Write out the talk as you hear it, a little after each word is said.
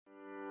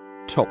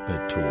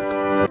Topbed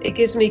Talk. It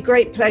gives me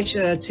great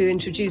pleasure to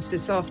introduce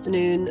this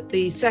afternoon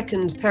the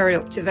second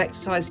Perioperative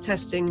Exercise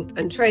Testing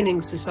and Training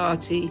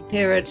Society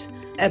here at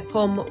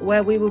EBPOM,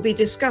 where we will be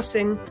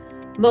discussing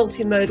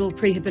multimodal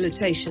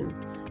prehabilitation,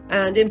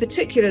 and in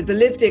particular the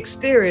lived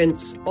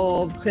experience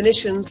of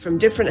clinicians from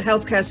different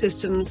healthcare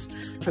systems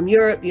from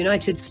Europe,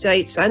 United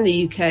States and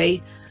the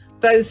UK,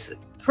 both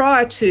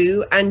prior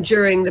to and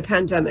during the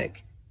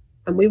pandemic.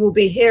 And we will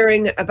be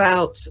hearing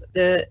about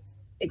the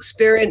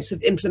experience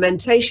of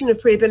implementation of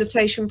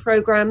prehabilitation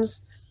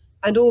programs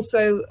and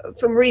also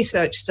from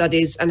research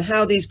studies and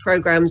how these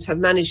programs have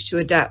managed to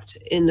adapt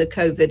in the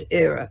COVID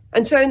era.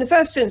 And so in the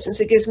first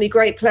instance, it gives me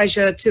great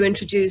pleasure to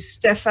introduce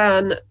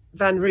Stefan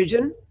van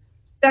Rooyen.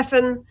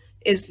 Stefan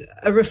is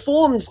a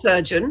reformed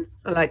surgeon,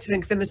 I like to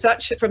think of him as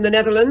such, from the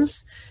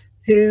Netherlands,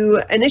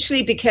 who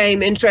initially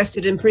became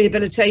interested in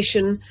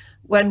prehabilitation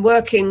when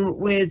working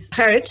with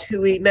Gerard,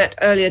 who we met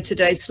earlier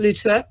today,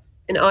 Sluter,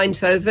 in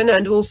Eindhoven,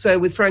 and also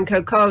with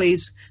Franco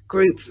Carli's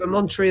group from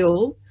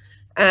Montreal.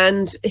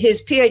 And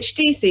his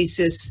PhD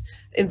thesis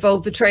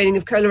involved the training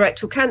of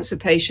colorectal cancer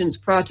patients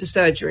prior to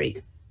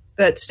surgery.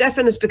 But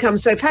Stefan has become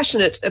so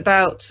passionate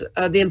about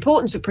the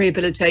importance of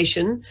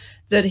prehabilitation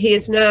that he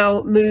has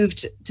now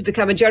moved to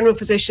become a general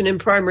physician in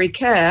primary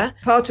care.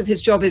 Part of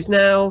his job is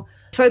now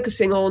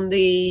focusing on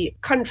the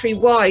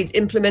countrywide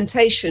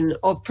implementation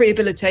of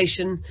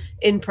prehabilitation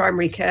in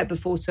primary care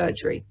before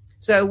surgery.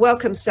 So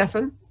welcome,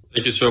 Stefan.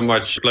 Thank you so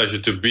much. Pleasure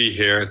to be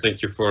here.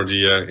 Thank you for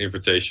the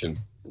invitation.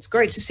 It's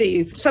great to see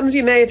you. Some of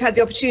you may have had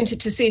the opportunity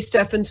to see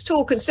Stefan's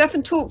talk, and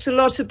Stefan talked a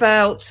lot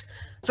about,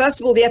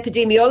 first of all, the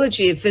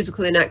epidemiology of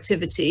physical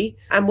inactivity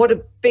and what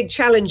a big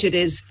challenge it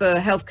is for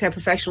healthcare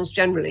professionals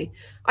generally.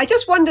 I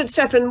just wondered,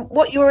 Stefan,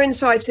 what your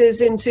insight is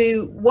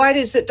into why it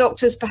is that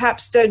doctors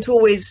perhaps don't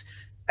always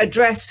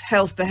address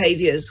health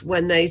behaviors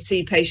when they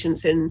see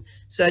patients in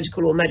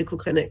surgical or medical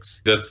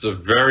clinics? That's a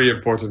very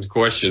important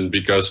question,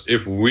 because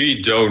if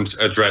we don't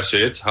address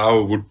it,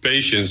 how would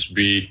patients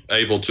be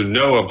able to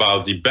know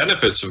about the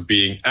benefits of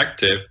being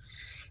active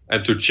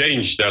and to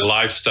change their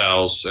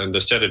lifestyles and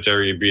the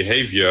sedentary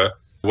behavior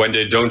when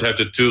they don't have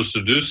the tools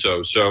to do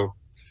so? So,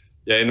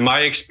 in my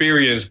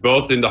experience,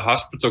 both in the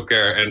hospital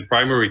care and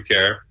primary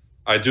care,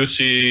 I do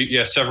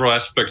see several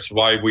aspects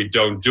why we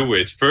don't do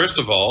it. First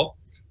of all,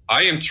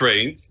 I am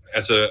trained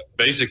as a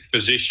basic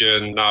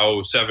physician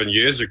now 7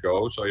 years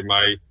ago. So in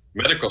my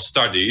medical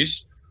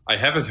studies, I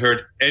haven't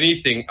heard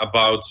anything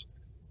about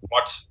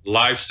what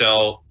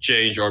lifestyle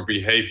change or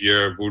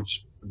behavior would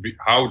be,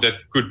 how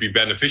that could be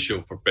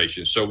beneficial for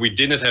patients. So we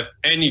didn't have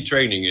any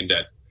training in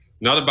that.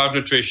 Not about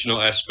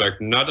nutritional aspect,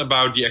 not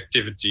about the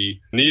activity,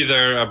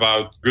 neither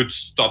about good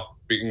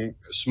stopping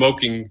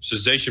smoking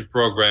cessation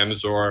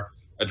programs or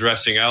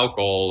addressing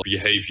alcohol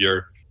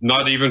behavior.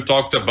 Not even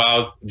talked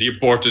about the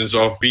importance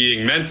of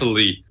being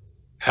mentally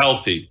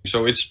healthy.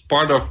 So it's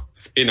part of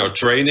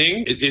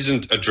training. It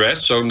isn't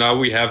addressed. So now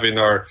we have in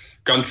our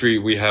country,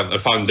 we have a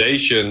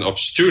foundation of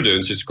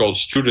students. It's called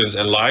Students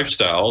and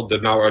Lifestyle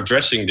that now are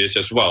addressing this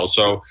as well.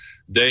 So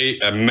they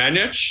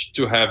manage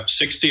to have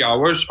 60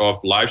 hours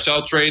of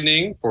lifestyle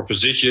training for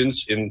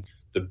physicians in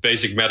the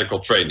basic medical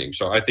training.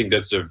 So I think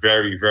that's a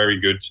very, very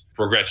good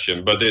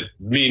progression. But it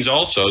means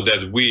also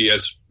that we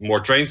as more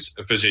trained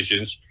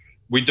physicians,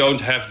 we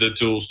don't have the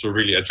tools to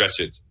really address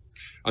it.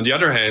 On the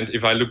other hand,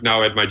 if I look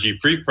now at my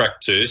GP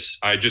practice,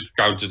 I just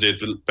counted it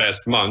the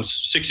past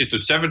months, 60 to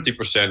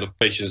 70% of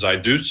patients I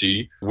do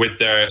see with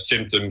their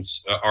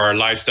symptoms are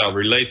lifestyle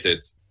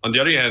related. On the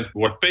other hand,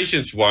 what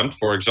patients want,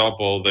 for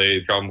example,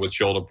 they come with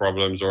shoulder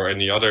problems or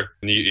any other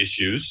knee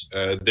issues,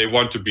 they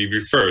want to be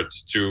referred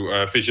to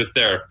a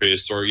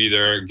physiotherapist or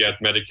either get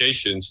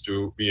medications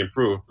to be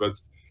improved. But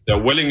their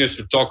willingness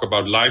to talk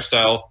about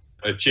lifestyle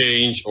a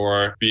change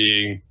or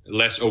being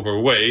less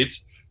overweight,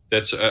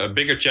 that's a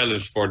bigger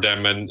challenge for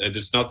them, and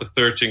it's not the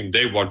third thing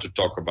they want to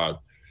talk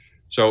about.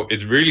 So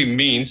it really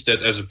means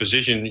that as a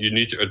physician, you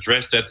need to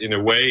address that in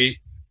a way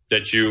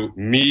that you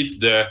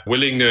meet the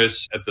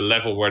willingness at the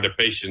level where the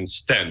patient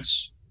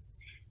stands.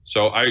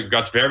 So I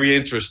got very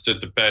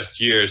interested the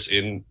past years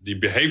in the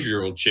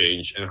behavioral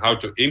change and how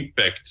to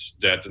impact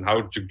that and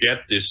how to get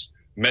this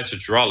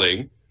message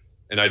rolling.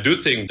 And I do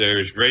think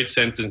there's great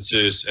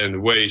sentences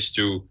and ways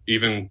to,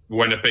 even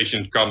when a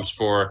patient comes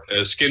for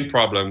a skin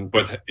problem,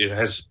 but it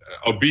has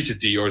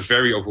obesity or is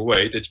very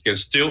overweight, that you can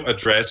still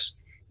address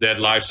that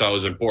lifestyle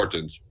is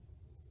important.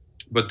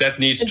 But that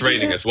needs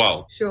training as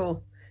well. Sure.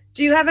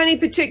 Do you have any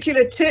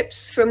particular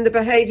tips from the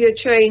behavior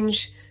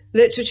change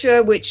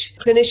literature which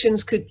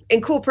clinicians could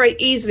incorporate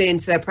easily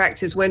into their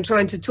practice when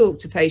trying to talk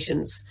to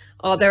patients?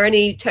 Are there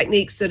any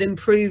techniques that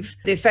improve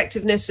the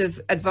effectiveness of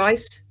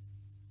advice?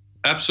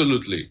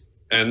 Absolutely.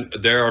 And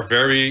there are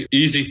very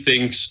easy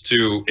things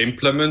to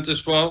implement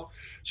as well.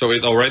 So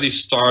it already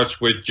starts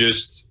with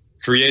just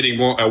creating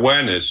more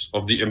awareness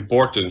of the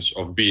importance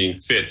of being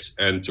fit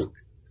and to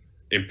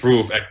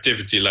improve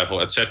activity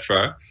level,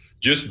 etc.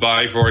 Just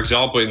by, for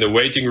example, in the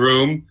waiting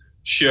room,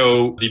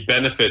 show the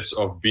benefits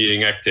of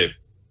being active.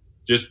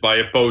 Just by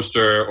a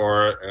poster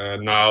or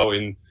now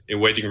in in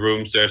waiting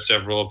rooms, there are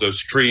several of those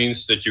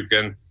screens that you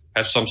can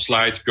have some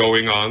slides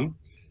going on.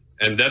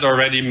 And that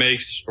already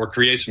makes or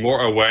creates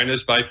more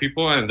awareness by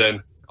people. And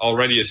then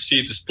already a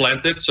seed is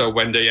planted. So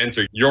when they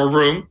enter your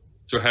room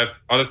to have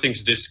other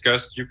things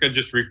discussed, you can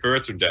just refer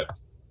to that.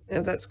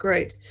 Yeah, that's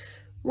great.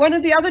 One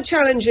of the other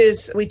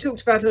challenges we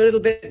talked about a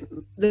little bit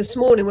this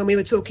morning when we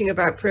were talking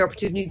about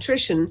preoperative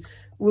nutrition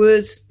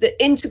was the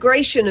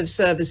integration of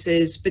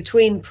services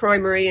between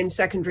primary and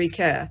secondary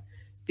care.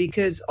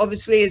 Because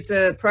obviously as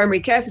the primary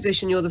care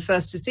physician, you're the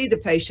first to see the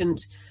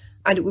patient,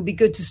 and it would be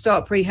good to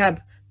start prehab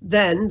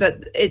then, but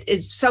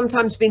it's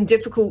sometimes been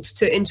difficult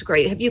to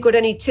integrate. Have you got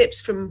any tips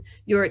from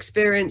your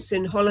experience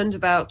in Holland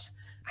about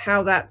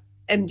how that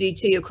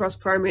MDT across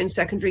primary and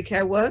secondary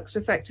care works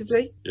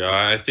effectively?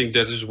 Yeah, I think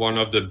that is one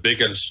of the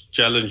biggest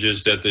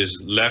challenges that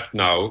is left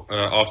now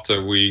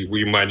after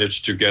we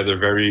managed to get a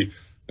very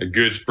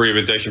good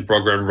prehabilitation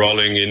program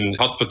rolling in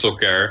hospital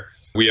care.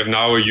 We have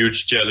now a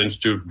huge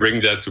challenge to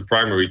bring that to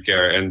primary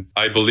care. And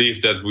I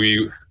believe that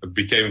we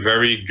became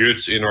very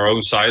good in our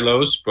own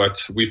silos,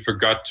 but we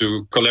forgot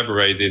to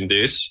collaborate in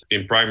this,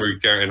 in primary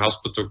care and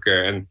hospital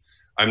care. And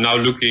I'm now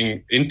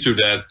looking into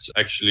that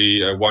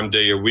actually 1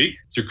 day a week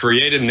to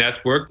create a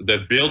network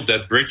that build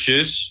that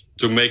bridges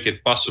to make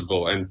it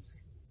possible. And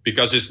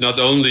because it's not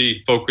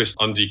only focused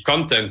on the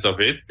content of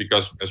it,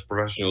 because as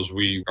professionals,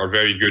 we are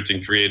very good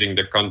in creating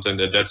the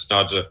content, and that's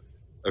not a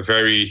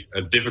very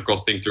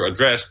difficult thing to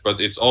address,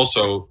 but it's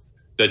also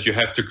that you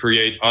have to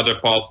create other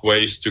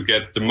pathways to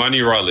get the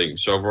money rolling.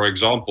 So for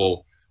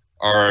example,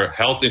 our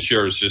health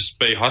insurances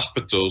pay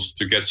hospitals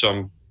to get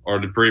the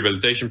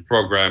prehabilitation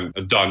program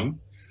done.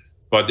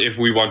 But if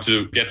we want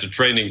to get the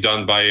training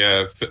done by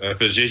a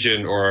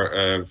physician or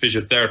a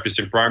physiotherapist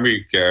in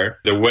primary care,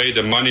 the way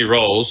the money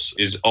rolls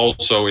is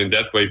also in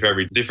that way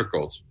very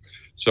difficult.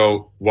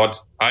 So what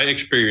I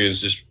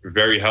experience is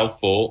very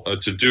helpful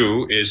to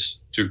do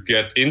is to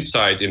get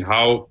insight in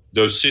how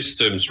those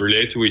systems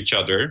relate to each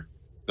other,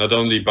 not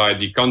only by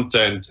the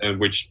content and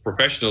which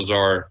professionals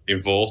are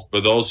involved,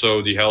 but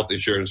also the health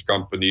insurance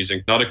companies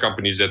and other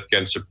companies that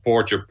can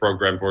support your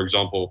program, for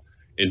example,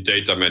 in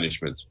data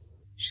management.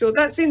 Sure,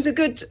 that seems a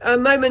good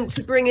moment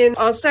to bring in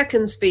our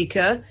second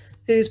speaker,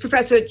 who's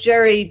Professor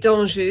Gerard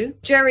Danjoux.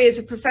 Gerry is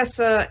a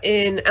professor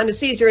in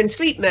Anesthesia and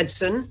sleep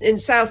medicine in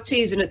South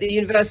Teesside at the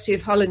University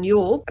of Hull and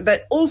York,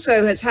 but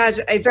also has had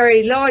a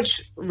very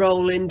large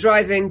role in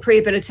driving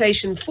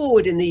prehabilitation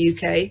forward in the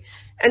UK.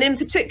 And in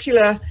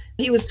particular,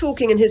 he was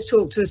talking in his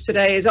talk to us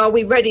today is, are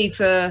we ready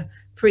for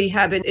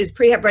prehab? Is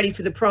prehab ready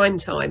for the prime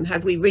time?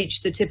 Have we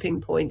reached the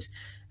tipping point?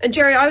 And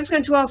Gerry, I was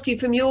going to ask you,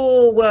 from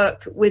your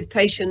work with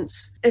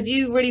patients, have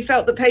you really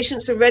felt that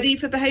patients are ready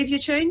for behaviour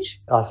change?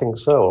 I think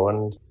so.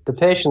 And the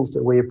patients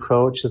that we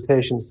approach, the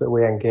patients that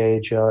we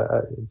engage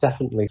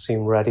definitely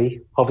seem ready.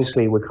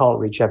 Obviously, we can't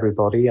reach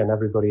everybody, and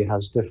everybody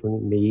has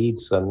different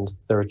needs, and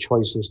there are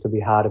choices to be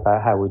had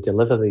about how we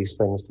deliver these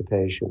things to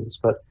patients.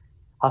 But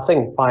I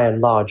think by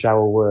and large,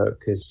 our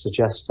work is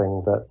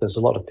suggesting that there's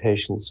a lot of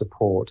patient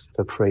support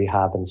for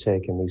prehab and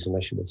taking these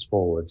initiatives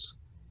forwards.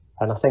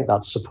 And I think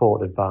that's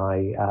supported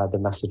by the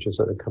messages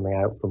that are coming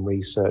out from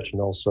research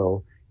and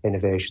also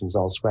innovations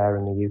elsewhere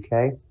in the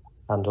UK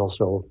and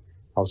also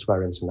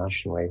elsewhere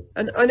internationally.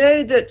 And I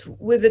know that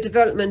with the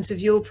development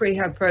of your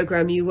prehab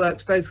program, you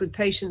worked both with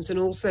patients and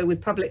also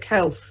with public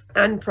health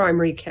and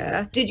primary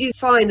care. Did you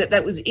find that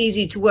that was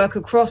easy to work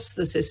across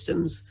the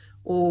systems,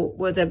 or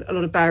were there a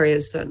lot of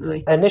barriers,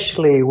 certainly?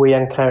 Initially, we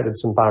encountered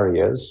some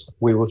barriers.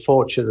 We were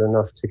fortunate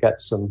enough to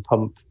get some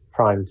pump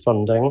prime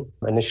funding,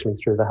 initially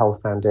through the Health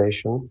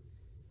Foundation.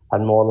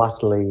 And more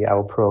latterly,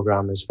 our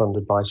programme is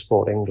funded by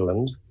Sport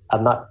England.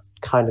 And that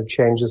kind of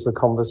changes the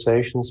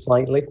conversation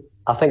slightly.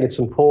 I think it's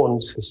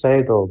important to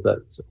say, though,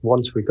 that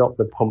once we got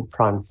the pump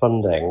prime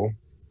funding,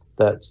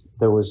 that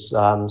there was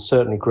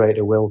certainly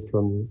greater will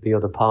from the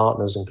other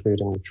partners,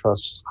 including the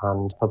Trust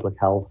and Public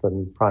Health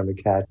and Primary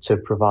Care, to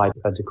provide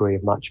a degree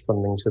of match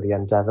funding to the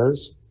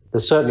endeavours. There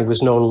certainly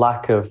was no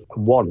lack of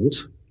want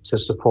to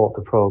support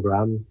the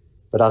programme,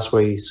 but as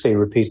we see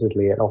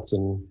repeatedly, it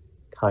often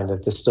kind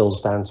of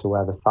distills down to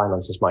where the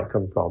finances might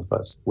come from.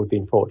 But we've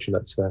been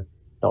fortunate to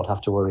not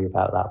have to worry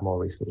about that more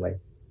recently.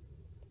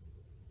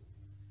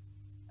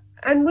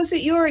 And was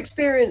it your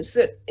experience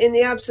that in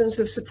the absence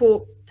of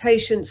support,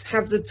 patients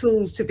have the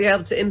tools to be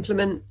able to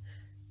implement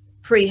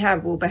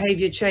prehab or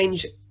behaviour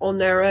change on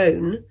their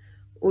own?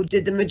 Or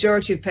did the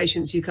majority of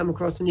patients you come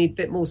across need a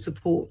bit more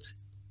support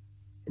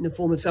in the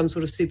form of some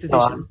sort of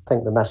supervision? No, I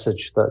think the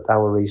message that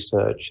our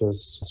research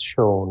has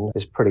shown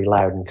is pretty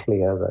loud and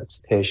clear, that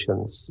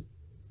patients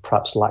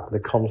perhaps lack the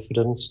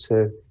confidence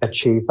to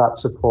achieve that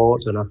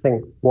support. And I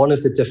think one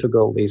of the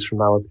difficulties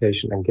from our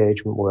patient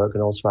engagement work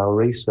and also our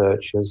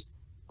research is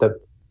that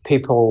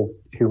people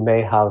who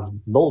may have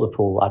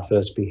multiple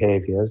adverse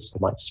behaviours, they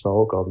might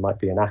smoke or they might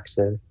be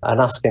inactive,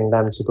 and asking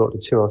them to go to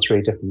 2 or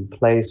 3 different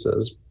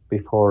places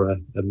before a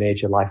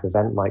major life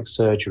event like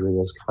surgery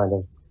is kind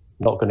of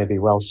not going to be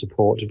well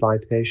supported by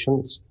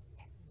patients.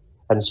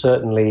 And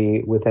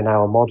certainly within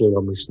our model,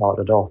 when we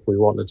started off, we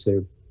wanted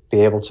to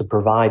be able to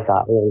provide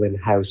that all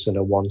in-house in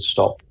a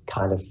one-stop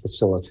kind of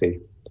facility.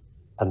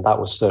 And that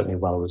was certainly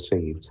well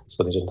received.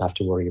 So they didn't have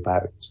to worry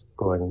about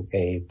going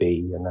A,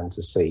 B, and then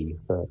to C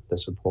for the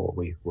support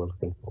we were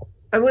looking for.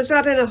 And was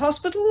that in a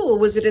hospital or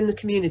was it in the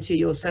community,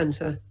 your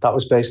centre? That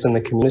was based in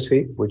the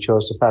community. We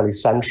chose a fairly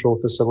central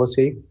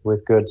facility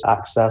with good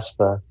access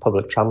for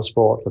public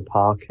transport, for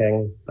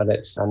parking. And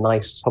it's a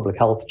nice public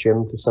health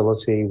gym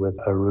facility with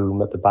a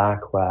room at the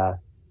back where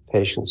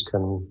patients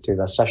can do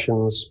their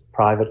sessions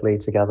privately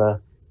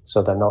together.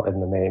 So they're not in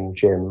the main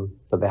gym,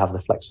 but they have the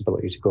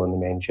flexibility to go in the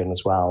main gym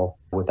as well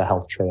with the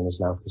health trainers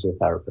now,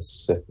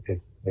 physiotherapists,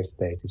 if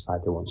they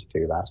decide they want to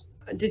do that.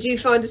 Did you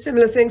find a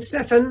similar thing,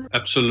 Stefan?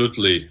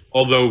 Absolutely.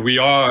 Although we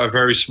are a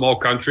very small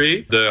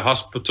country, the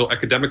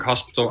academic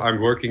hospital I'm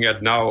working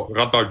at now,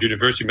 Radboud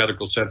University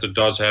Medical Center,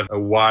 does have a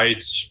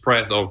wide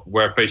spread of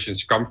where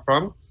patients come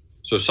from.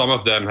 So some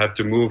of them have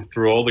to move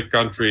through all the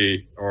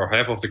country or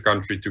half of the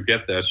country to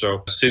get there.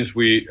 So since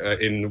we,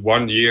 in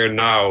 1 year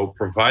now,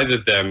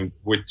 provided them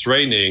with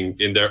training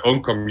in their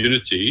own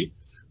community,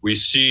 we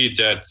see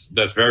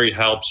that very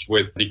helps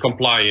with the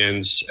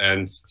compliance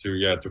and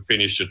to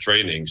finish the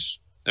trainings.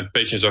 And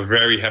patients are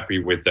very happy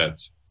with that.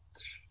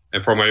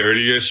 And from my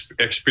earlier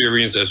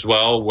experience as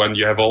well, when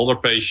you have older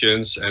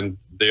patients and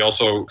they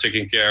also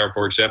taking care,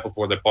 for example,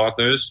 for their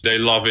partners, they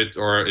love it,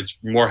 or it's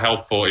more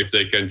helpful if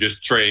they can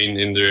just train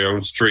in their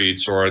own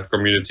streets or at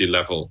community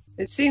level.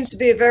 It seems to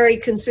be a very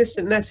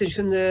consistent message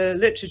from the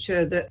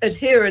literature that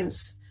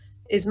adherence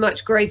is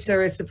much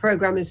greater if the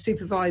program is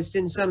supervised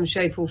in some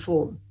shape or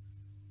form.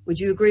 Would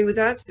you agree with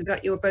that? Is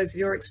that both of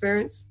your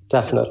experience?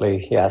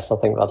 Definitely, yes. I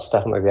think that's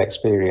definitely the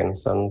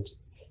experience. And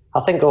I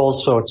think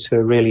also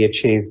to really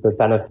achieve the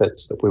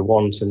benefits that we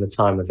want in the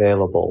time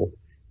available,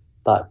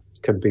 that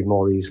could be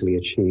more easily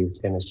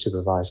achieved in a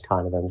supervised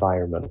kind of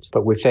environment.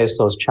 But we faced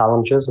those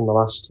challenges in the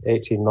last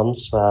 18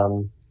 months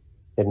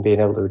in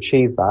being able to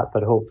achieve that,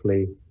 but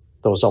hopefully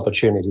those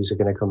opportunities are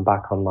going to come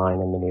back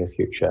online in the near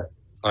future.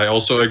 I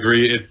also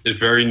agree it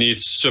very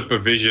needs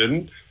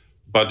supervision,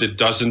 but it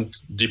doesn't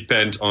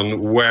depend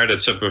on where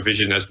that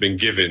supervision has been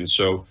given.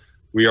 So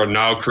we are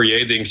now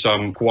creating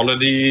some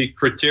quality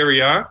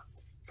criteria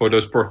for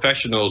those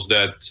professionals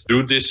that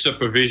do this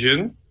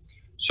supervision.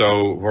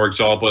 So, for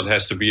example, it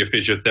has to be a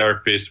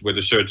physiotherapist with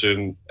a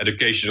certain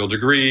educational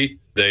degree.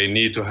 They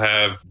need to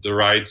have the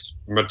right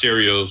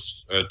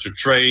materials to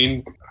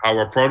train, how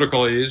our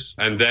protocol is.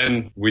 And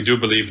then we do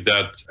believe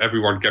that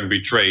everyone can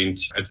be trained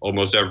at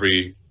almost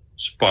every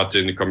spot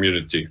in the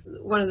community.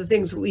 One of the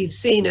things that we've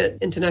seen at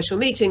international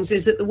meetings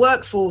is that the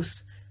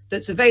workforce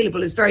that's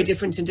available is very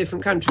different in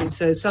different countries.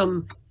 So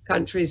some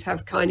countries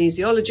have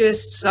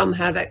kinesiologists, some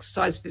have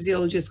exercise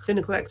physiologists,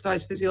 clinical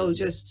exercise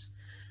physiologists.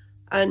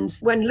 And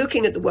when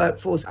looking at the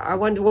workforce, I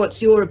wonder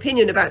what's your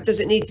opinion about, does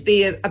it need to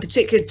be a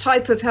particular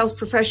type of health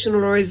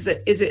professional, or is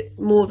it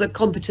more the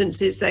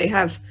competencies they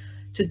have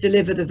to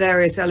deliver the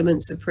various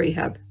elements of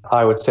prehab?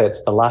 I would say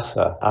it's the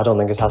latter. I don't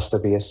think it has to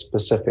be a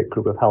specific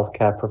group of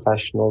healthcare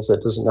professionals.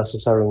 It doesn't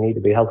necessarily need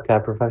to be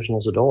healthcare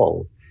professionals at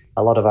all.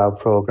 A lot of our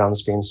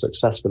programs being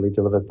successfully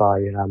delivered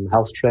by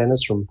health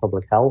trainers from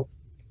public health.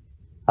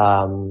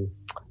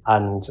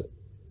 And,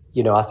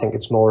 you know, I think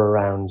it's more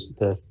around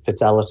the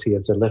fidelity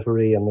of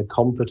delivery and the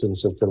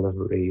competence of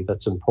delivery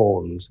that's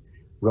important,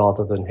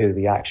 rather than who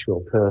the actual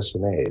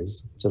person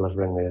is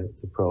delivering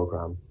the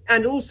program.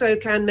 And also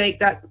can make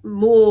that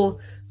more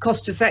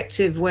cost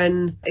effective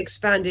when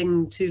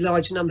expanding to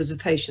large numbers of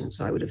patients,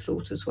 I would have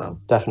thought as well.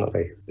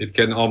 Definitely. It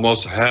can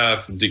almost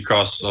halve the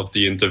cost of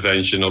the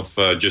intervention of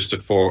just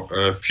for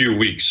a few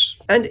weeks.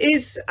 And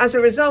is, as a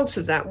result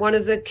of that, one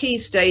of the key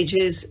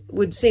stages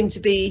would seem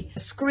to be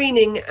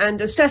screening and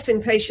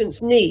assessing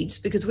patients' needs,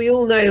 because we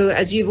all know,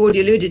 as you've already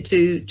alluded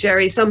to,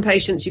 Jerry, some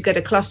patients you get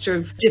a cluster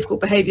of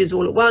difficult behaviours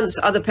all at once.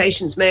 Other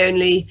patients may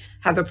only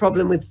have a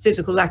problem with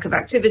physical lack of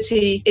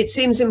activity. It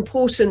seems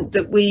important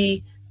that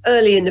we,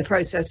 early in the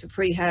process of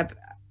prehab,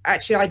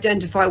 actually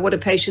identify what a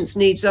patient's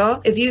needs are.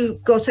 Have you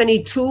got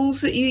any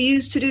tools that you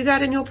use to do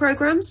that in your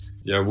programs?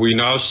 Yeah, we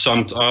now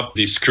summed up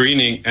the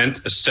screening and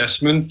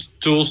assessment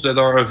tools that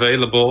are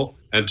available,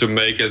 and to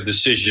make a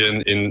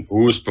decision in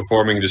who's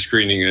performing the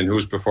screening and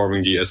who's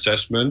performing the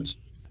assessment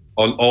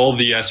on all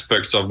the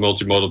aspects of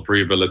multimodal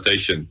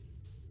prehabilitation.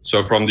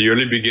 So from the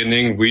early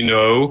beginning, we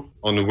know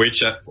on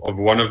which of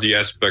one of the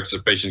aspects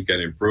a patient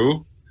can improve.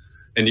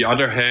 On the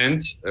other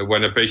hand,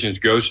 when a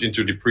patient goes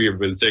into the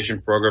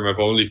prehabilitation program of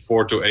only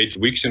 4 to 8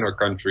 weeks in our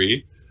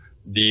country,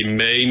 the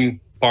main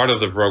part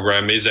of the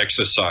program is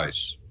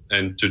exercise,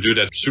 and to do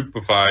that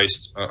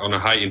supervised on a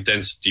high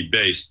intensity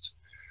based.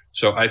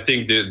 So I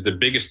think the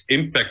biggest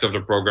impact of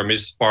the program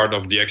is part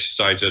of the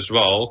exercise as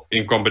well,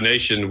 in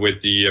combination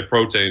with the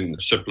protein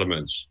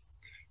supplements.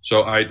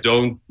 So I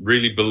don't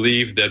really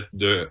believe that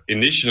the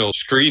initial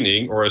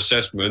screening or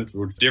assessment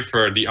would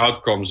differ the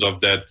outcomes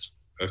of that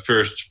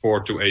first 4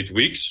 to 8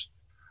 weeks.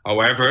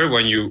 However,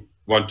 when you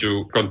want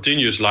to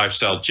continuous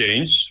lifestyle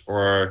change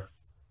or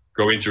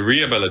go into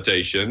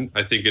rehabilitation,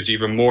 I think it's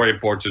even more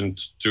important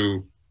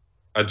to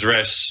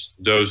address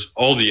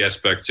all the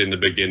aspects in the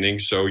beginning,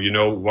 so you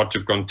know what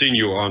to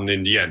continue on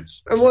in the end.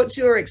 And what's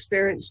your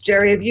experience,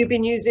 Jerry? Have you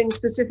been using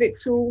specific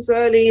tools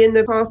early in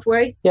the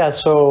pathway? Yeah,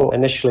 so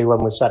initially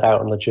when we set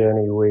out on the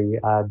journey, we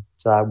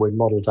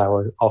modelled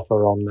our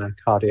offer on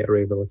cardiac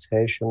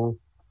rehabilitation.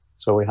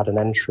 So we had an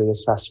entry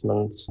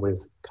assessment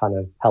with kind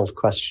of health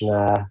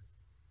questionnaire,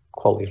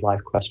 quality of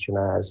life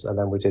questionnaires, and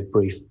then we did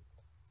brief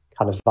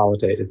kind of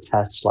validated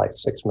tests like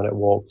 6-minute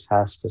walk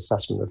test,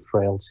 assessment of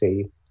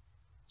frailty,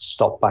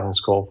 stop bang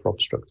score for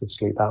obstructive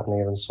sleep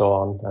apnea and so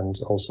on, and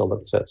also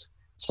looked at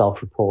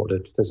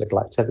self-reported physical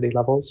activity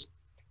levels.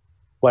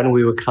 When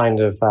we were kind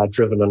of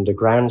driven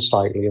underground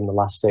slightly in the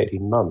last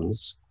 18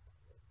 months,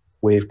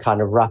 we've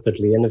kind of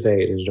rapidly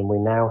innovated, and we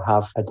now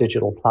have a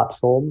digital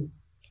platform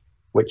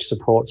which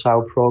supports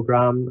our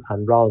program.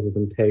 And rather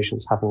than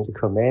patients having to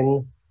come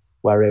in,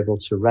 we're able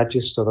to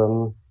register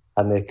them,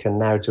 and they can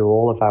now do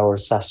all of our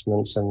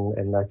assessments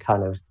in the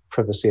kind of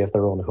privacy of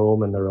their own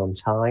home and their own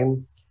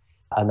time.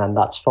 And then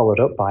that's followed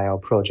up by our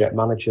project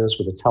managers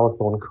with a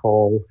telephone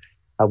call,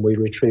 and we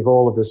retrieve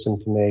all of this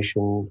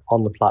information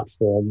on the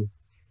platform,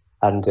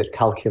 and it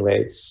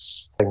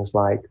calculates things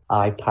like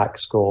IPAC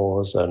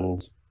scores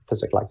and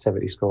physical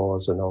activity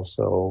scores, and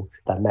also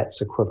their METS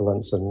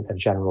equivalents and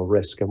general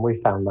risk. And we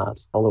found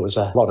that, although it was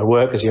a lot of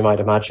work, as you might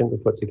imagine, to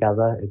put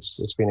together,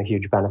 it's been a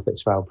huge benefit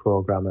to our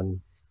program and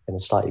in a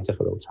slightly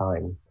difficult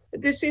time.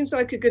 This seems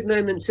like a good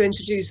moment to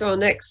introduce our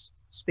next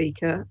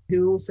speaker,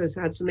 who also has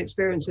had some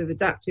experience of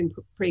adapting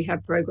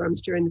prehab programs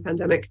during the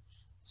pandemic.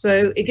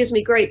 So it gives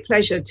me great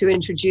pleasure to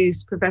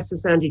introduce Professor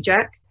Sandy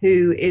Jack,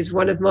 who is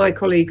one of my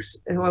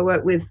colleagues who I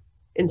work with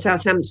in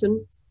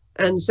Southampton.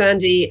 And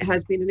Sandy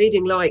has been a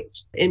leading light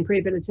in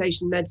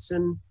prehabilitation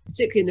medicine,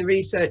 particularly in the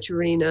research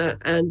arena,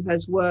 and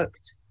has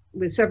worked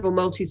with several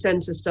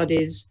multi-centre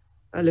studies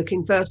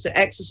looking first at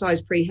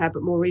exercise prehab,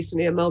 but more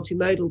recently a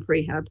multimodal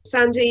prehab.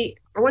 Sandy,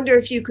 I wonder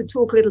if you could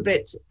talk a little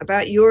bit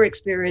about your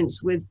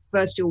experience with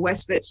first your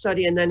West Fit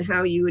study and then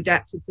how you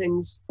adapted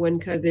things when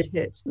COVID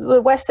hit. The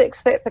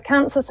Wessex Fit for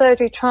Cancer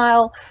Surgery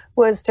trial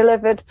was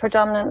delivered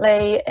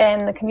predominantly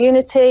in the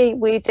community.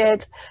 We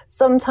did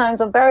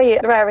sometimes, on very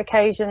rare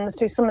occasions,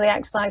 do some of the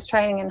exercise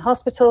training in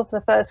hospital for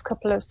the first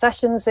couple of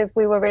sessions if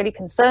we were really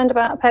concerned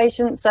about a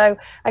patient. So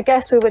I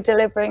guess we were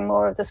delivering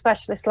more of the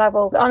specialist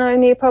level on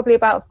only probably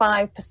about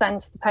 5%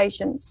 of the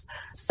patients.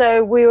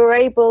 So we were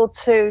able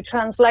to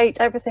translate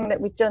everything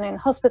that we'd done in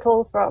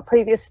hospital for our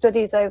previous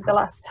studies over the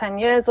last 10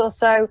 years or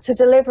so to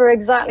deliver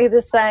exactly the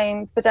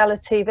same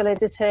fidelity,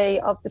 validity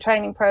of the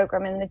training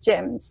program in the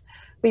gyms.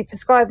 We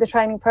prescribed the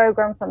training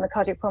program from the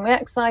cardiopulmonary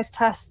exercise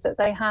tests that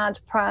they had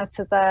prior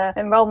to their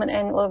enrolment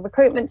in or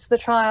recruitment to the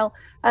trial.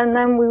 And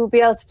then we will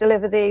be able to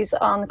deliver these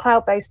on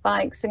cloud-based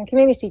bikes in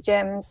community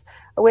gyms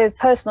with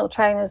personal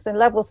trainers and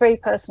level 3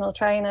 personal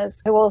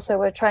trainers who also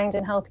were trained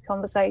in healthy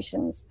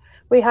conversations.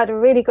 We had a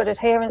really good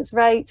adherence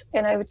rate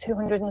in over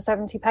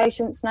 270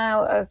 patients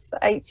now of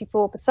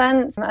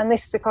 84%. And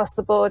this is across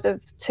the board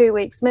of 2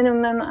 weeks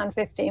minimum and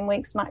 15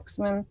 weeks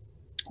maximum,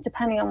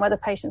 depending on whether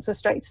patients were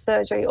straight to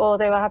surgery or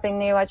they were having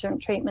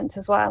neoadjuvant treatment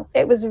as well.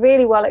 It was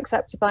really well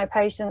accepted by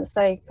patients.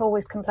 They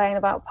always complain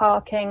about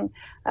parking.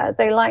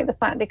 They like the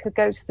fact they could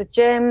go to the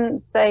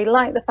gym. They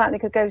like the fact they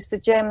could go to the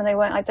gym and they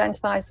weren't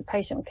identified as a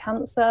patient with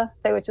cancer.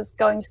 They were just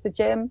going to the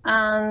gym.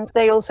 And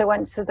they also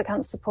went to the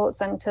cancer support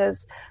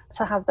centres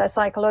to have their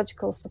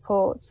psychological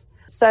support.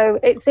 So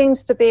it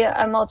seems to be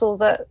a model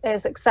that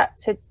is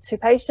accepted to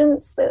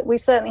patients. We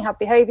certainly have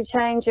behaviour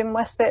change in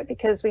Westfit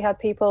because we had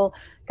people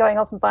going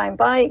off and buying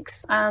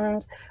bikes,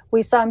 and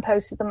we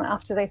signposted them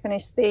after they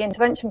finished the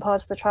intervention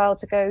part of the trial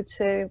to go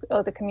to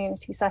other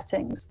community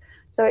settings.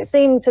 So it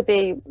seemed to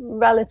be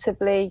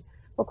relatively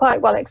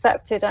quite well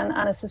accepted and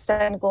a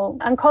sustainable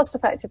and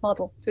cost-effective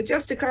model. So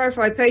just to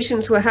clarify,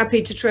 patients were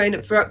happy to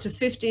train for up to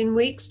 15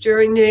 weeks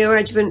during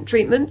neoadjuvant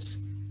treatments?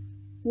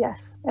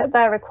 Yes, at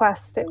their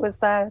request. It was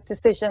their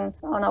decision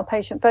on our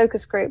patient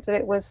focus group that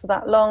it was for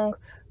that long.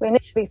 We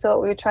initially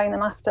thought we would train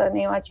them after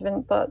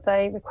neoadjuvant, but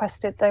they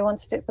requested they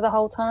wanted it for the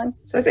whole time.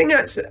 So I think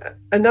that's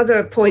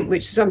another point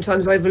which is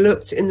sometimes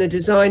overlooked in the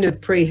design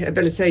of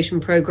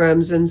prehabilitation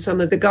programs, and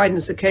some of the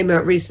guidance that came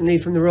out recently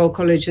from the Royal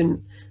College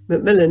and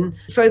Macmillan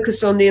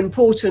focused on the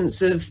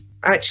importance of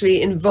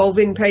actually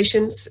involving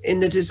patients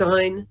in the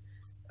design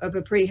of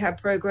a prehab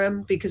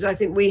program, because I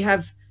think we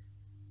have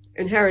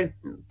inherent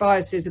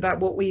biases about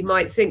what we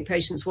might think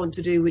patients want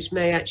to do, which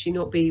may actually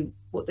not be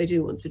what they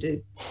do want to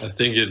do. I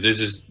think this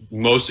is the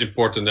most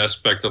important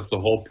aspect of the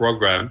whole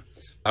program.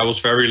 I was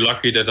very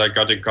lucky that I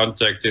got in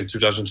contact in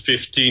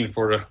 2015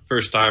 for the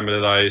first time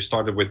that I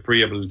started with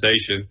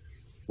prehabilitation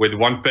with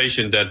one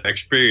patient that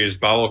experienced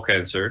bowel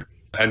cancer.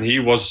 And he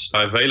was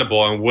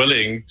available and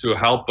willing to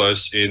help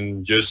us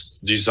in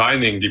just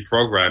designing the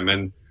program.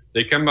 And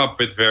they came up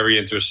with very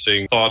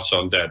interesting thoughts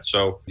on that.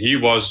 So he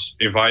was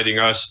inviting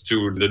us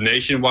to the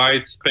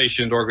nationwide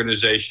patient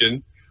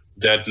organization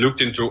that looked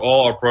into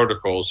all our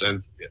protocols.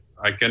 And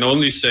I can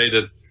only say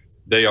that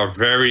they are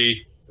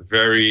very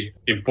very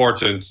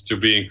important to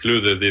be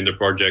included in the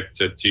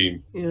project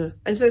team. Yeah.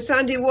 And so,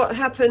 Sandy, what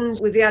happened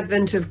with the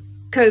advent of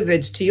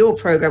COVID to your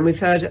programme? We've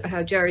heard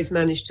how Jerry's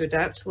managed to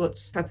adapt.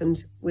 What's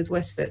happened with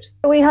Westfit?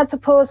 We had to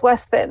pause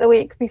Westfit the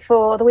weekend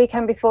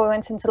before we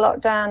went into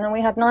lockdown, and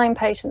we had 9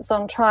 patients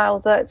on trial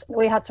that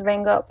we had to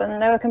ring up,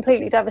 and they were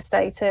completely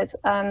devastated.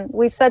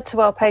 We said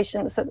to our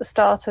patients at the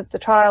start of the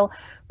trial,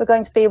 we're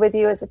going to be with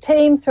you as a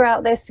team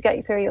throughout this to get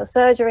you through your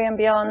surgery and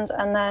beyond.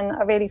 And then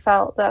I really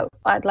felt that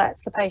I'd let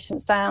the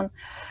patients down.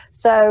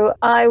 So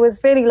I was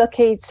really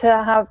lucky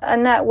to have a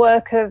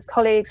network of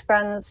colleagues,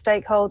 friends,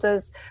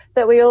 stakeholders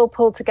that we all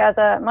pulled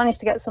together,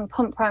 managed to get some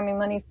pump priming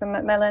money from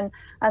Macmillan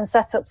and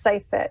set up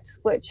SafeFit,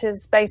 which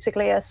is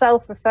basically a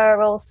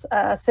self-referral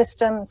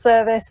system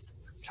service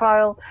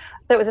trial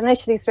that was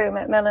initially through a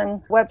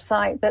Macmillan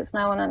website that's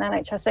now on an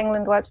NHS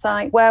England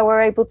website, where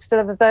we're able to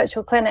deliver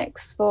virtual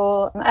clinics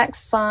for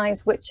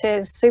exercise, which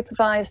is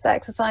supervised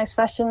exercise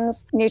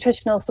sessions,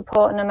 nutritional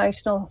support and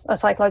emotional or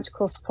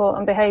psychological support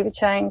and behaviour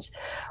change,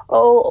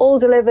 all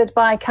delivered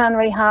by Can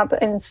Rehab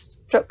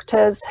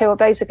instructors who are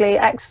basically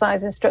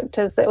exercise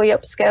instructors that we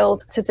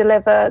upskilled to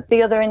deliver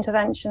the other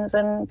interventions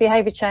and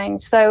behaviour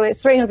change. So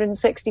it's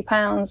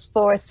 £360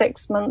 for a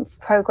 6-month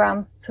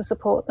programme to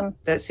support them.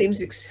 That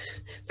seems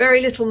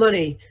very little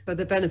money for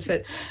the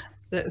benefits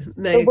that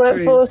may the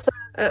workforce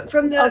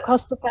from the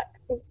cost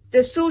effective.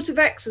 The sort of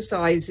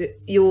exercise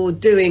you're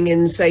doing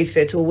in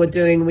SafeFit, or we're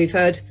doing, we've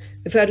heard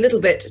a little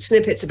bit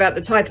snippets about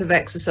the type of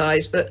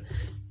exercise, but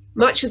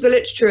much of the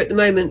literature at the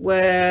moment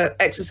where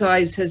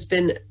exercise has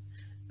been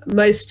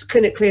most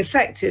clinically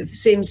effective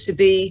seems to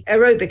be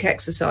aerobic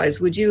exercise.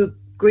 Would you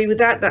agree with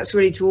that? That's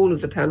really to all of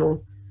the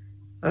panel.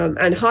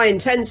 And high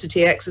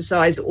intensity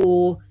exercise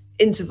or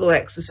interval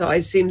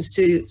exercise seems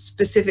to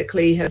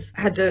specifically have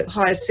had the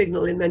highest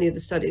signal in many of the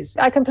studies.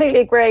 I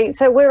completely agree.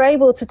 So we're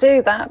able to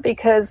do that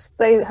because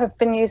they have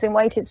been using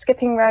weighted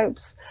skipping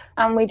ropes,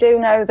 and we do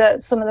know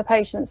that some of the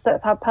patients that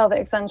have had pelvic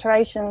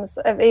exenterations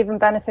have even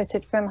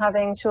benefited from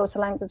having shorter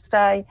length of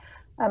stay.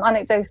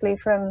 Anecdotally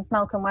from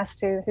Malcolm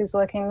West, who's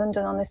working in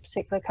London on this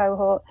particular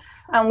cohort.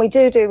 And we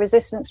do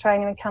resistance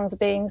training with cans of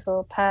beans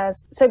or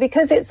pairs. So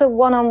because it's a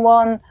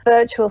one-on-one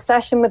virtual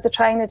session with the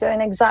trainer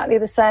doing exactly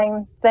the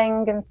same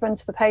thing in front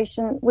of the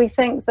patient, we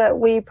think that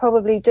we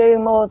probably do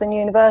more than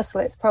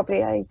universal. It's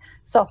probably a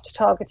soft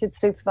targeted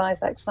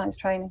supervised exercise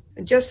training.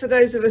 And just for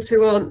those of us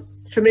who aren't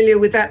familiar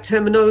with that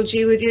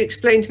terminology, would you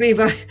explain to me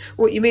by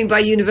what you mean by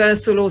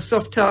universal or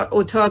soft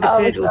or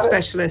targeted or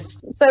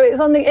specialist? So it's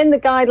in the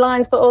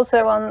guidelines, but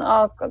also on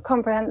our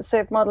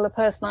comprehensive model of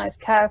personalised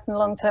care from the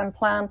long-term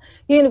plan.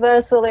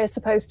 Universal is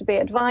supposed to be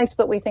advice,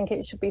 but we think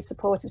it should be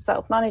supportive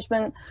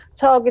self-management.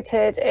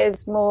 Targeted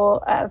is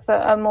more for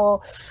a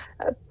more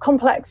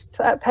complex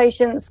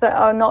patients that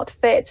are not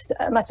fit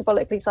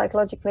metabolically,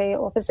 psychologically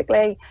or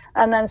physically,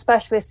 and then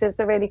specialist is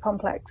the really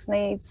complex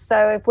needs.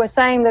 So if we're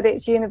saying that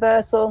it's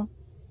universal,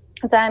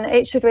 then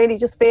it should really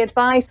just be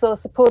advice or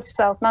supportive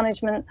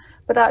self-management,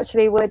 but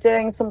actually we're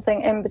doing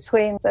something in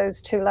between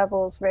those two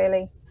levels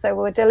really. So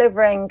we're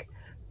delivering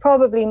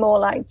probably more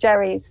like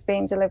Jerry's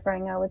been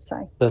delivering, I would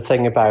say. The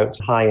thing about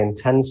high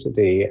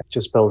intensity,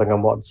 just building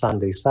on what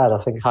Sandy said,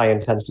 I think high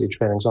intensity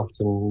training is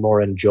often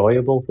more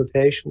enjoyable for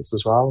patients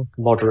as well.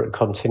 Moderate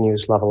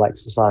continuous level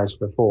exercise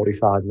for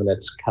 45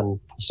 minutes can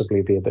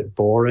possibly be a bit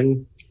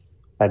boring.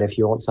 And if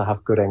you want to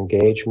have good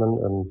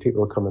engagement and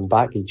people are coming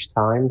back each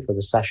time for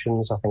the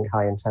sessions, I think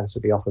high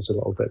intensity offers a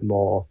little bit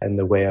more in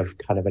the way of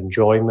kind of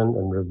enjoyment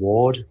and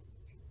reward.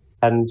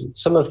 And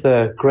some of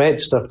the great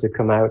stuff to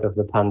come out of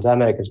the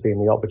pandemic has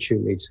been the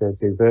opportunity to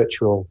do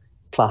virtual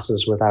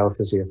classes with our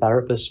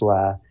physiotherapists,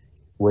 where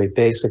we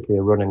basically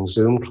are running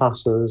Zoom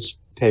classes.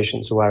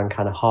 Patients are wearing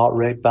kind of heart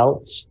rate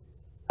belts,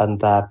 and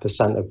their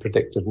percent of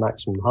predicted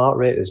maximum heart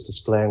rate is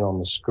displaying on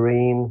the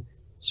screen.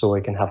 So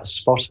we can have a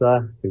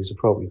spotter who's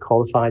appropriately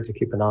qualified to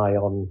keep an eye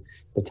on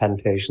the 10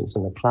 patients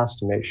in the class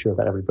to make sure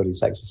that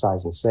everybody's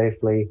exercising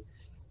safely.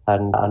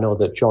 And I know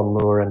that John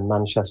Moore in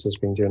Manchester has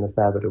been doing a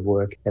fair bit of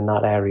work in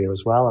that area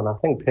as well. And I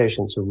think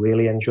patients are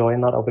really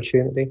enjoying that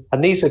opportunity.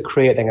 And these are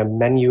creating a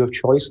menu of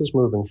choices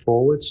moving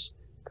forwards,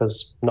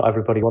 because not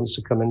everybody wants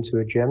to come into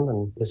a gym.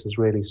 And this has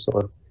really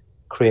sort of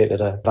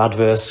created an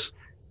adverse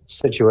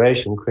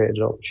situation, created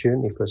an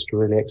opportunity for us to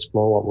really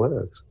explore what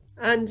works.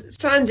 And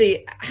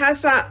Sandy,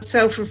 has that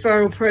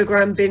self-referral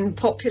programme been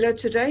popular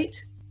to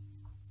date?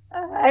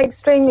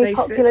 Extremely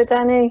popular,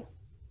 Denny.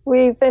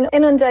 We've been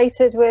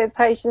inundated with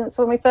patients.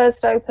 When we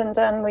first opened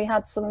and we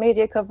had some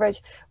media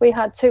coverage, we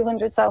had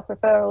 200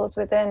 self-referrals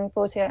within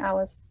 48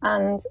 hours.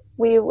 And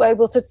we were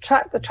able to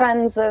track the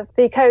trends of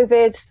the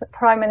COVID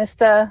Prime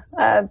Minister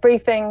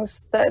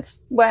briefings, that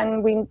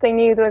when they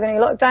knew they were going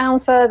to lock down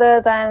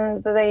further,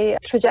 then the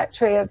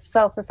trajectory of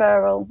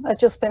self-referral has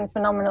just been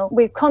phenomenal.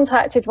 We've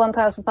contacted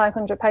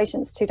 1,500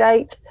 patients to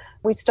date.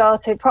 We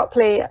started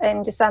properly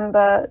in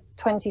December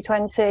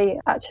 2020,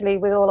 actually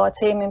with all our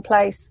team in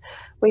place.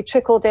 We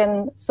trickled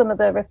in some of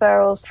the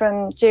referrals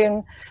from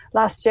June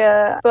last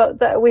year,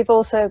 but we've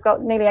also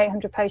got nearly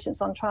 800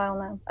 patients on trial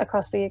now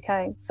across the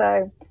UK.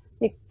 So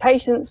Your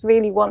patients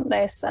really want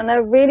this, and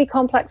they're really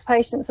complex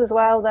patients as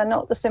well. They're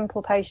not the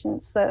simple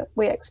patients that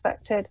we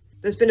expected.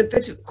 There's been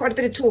quite a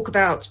bit of talk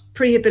about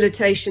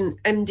prehabilitation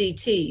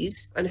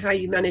MDTs and how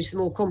you manage the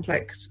more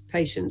complex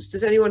patients.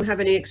 Does anyone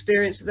have any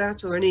experience of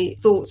that, or any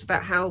thoughts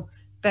about how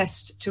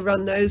best to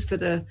run those for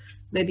the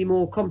maybe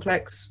more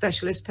complex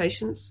specialist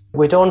patients?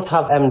 We don't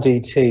have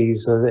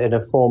MDTs in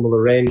a formal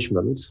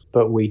arrangement,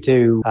 but we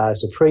do,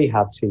 as a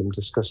prehab team,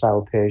 discuss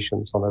our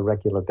patients on a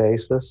regular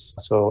basis.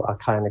 So I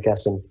kind of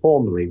guess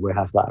informally we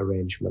have that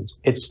arrangement.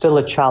 It's still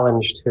a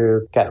challenge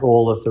to get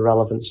all of the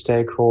relevant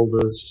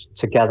stakeholders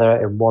together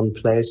in one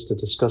place to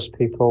discuss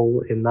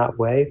people in that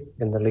way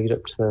in the lead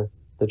up to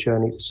the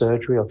journey to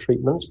surgery or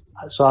treatment.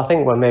 So I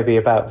think we're maybe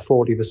about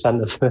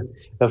 40%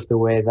 of the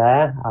way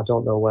there. I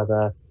don't know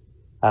whether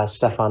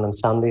Stefan and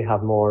Sandy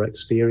have more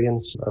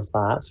experience of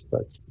that,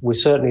 but we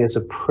certainly as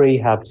a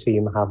prehab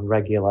team have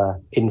regular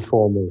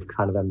informal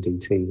kind of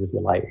MDTs, if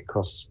you like,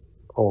 across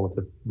all of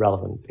the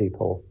relevant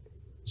people.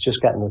 It's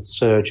just getting the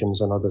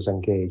surgeons and others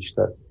engaged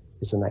that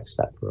is the next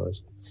step for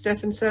us.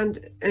 Stefan, Sand,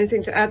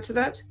 anything to add to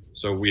that?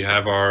 So we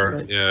have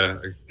our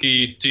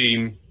key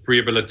team,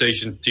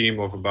 prehabilitation team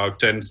of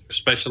about 10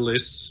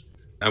 specialists.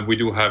 And we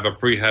do have a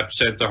prehab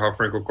center, how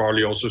Franco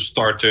Carli also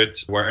started,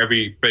 where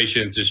every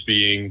patient is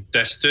being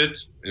tested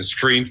and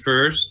screened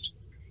first.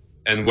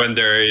 And when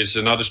there is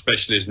another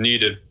specialist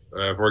needed,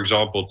 for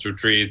example, to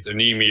treat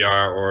anemia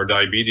or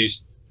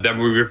diabetes, then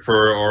we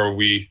refer or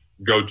we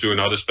go to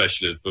another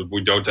specialist, but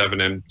we don't have an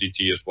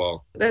MDT as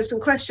well. There's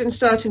some questions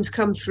starting to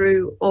come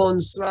through on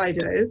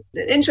Slido.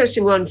 An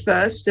interesting one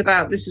first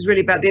this is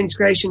really about the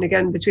integration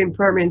again between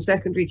primary and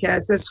secondary care.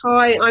 It says,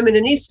 hi, I'm an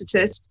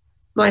anaesthetist.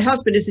 My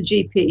husband is a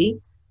GP.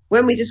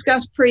 When we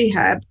discuss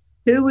prehab,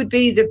 who would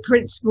be the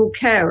principal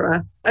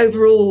carer,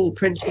 overall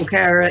principal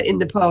carer in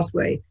the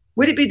pathway?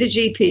 Would it be the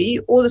GP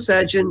or the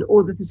surgeon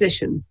or the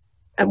physician?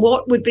 And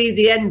what would be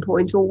the end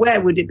point, or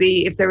where would it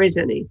be if there is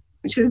any?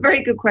 Which is a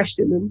very good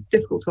question and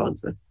difficult to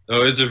answer.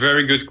 Oh, it's a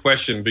very good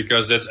question,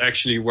 because that's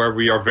actually where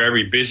we are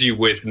very busy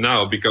with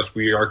now, because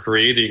we are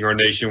creating our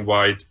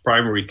nationwide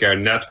primary care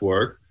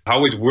network.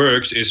 How it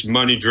works is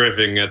money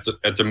driven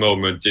at the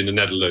moment in the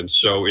Netherlands.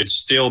 So it's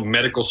still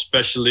medical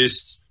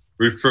specialists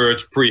referred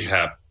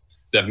prehab.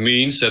 That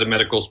means that a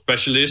medical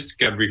specialist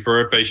can refer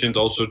a patient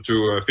also to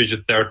a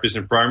physiotherapist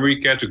in primary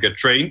care to get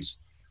trained,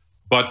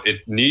 but it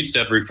needs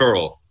that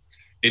referral.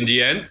 In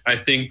the end, I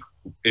think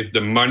if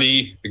the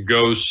money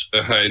goes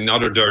in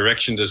other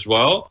direction as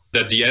well,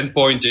 that the end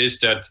point is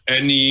that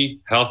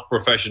any health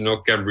professional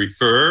can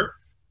refer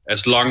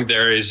as long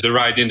there is the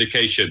right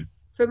indication.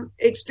 From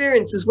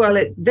experience as well,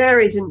 it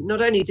varies in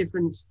not only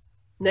different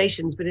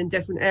nations, but in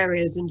different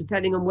areas, and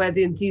depending on where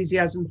the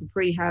enthusiasm for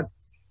prehab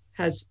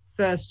has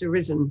first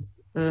arisen,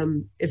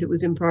 if it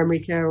was in primary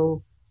care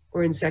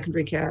or in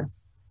secondary care.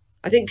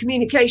 I think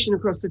communication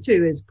across the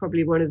two is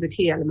probably one of the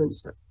key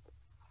elements.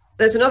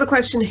 There's another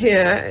question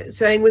here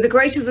saying, with the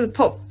greater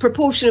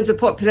proportion of the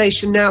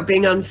population now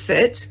being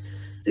unfit,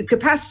 the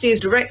capacity of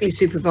directly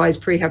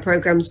supervised prehab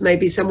programs may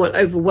be somewhat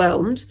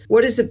overwhelmed.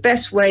 What is the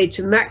best way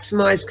to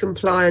maximize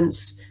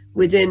compliance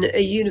within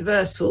a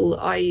universal,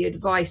 i.e.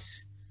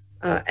 advice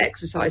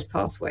exercise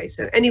pathway?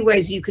 So any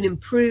ways you can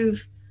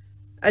improve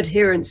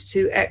adherence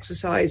to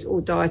exercise or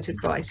diet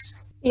advice?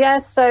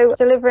 Yes, so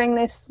delivering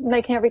this,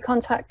 making every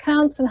contact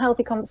count, and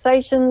healthy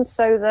conversations,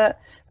 so that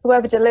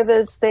whoever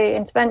delivers the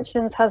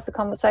interventions has the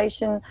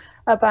conversation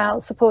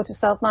about supportive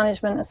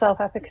self-management and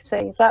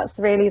self-efficacy. That's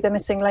really the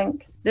missing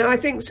link. Now, I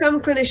think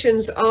some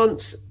clinicians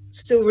aren't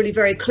still really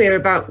very clear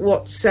about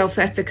what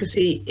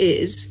self-efficacy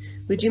is.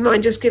 Would you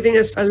mind just giving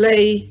us a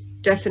lay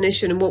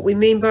definition and what we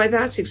mean by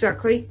that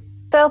exactly?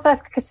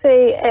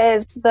 Self-efficacy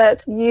is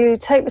that you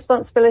take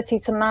responsibility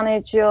to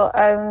manage your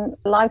own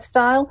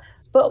lifestyle,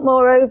 but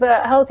moreover,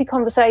 healthy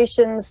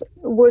conversations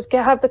would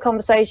have the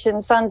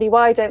conversation, Sandy,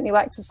 why don't you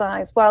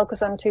exercise? Well,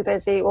 because I'm too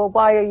busy. Or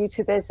why are you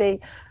too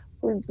busy?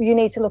 You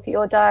need to look at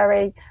your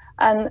diary.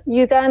 And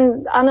you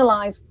then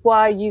analyse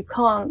why you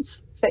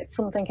can't fit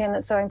something in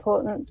that's so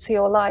important to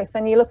your life,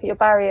 and you look at your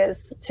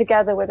barriers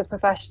together with a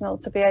professional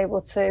to be able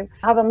to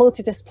have a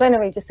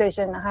multidisciplinary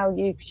decision how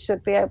you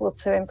should be able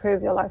to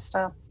improve your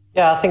lifestyle.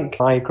 Yeah, I think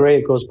I agree.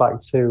 It goes back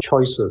to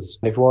choices.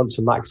 If we want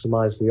to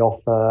maximise the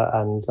offer,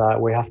 and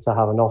we have to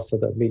have an offer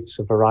that meets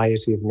a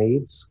variety of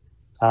needs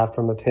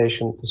from a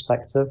patient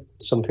perspective.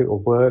 Some people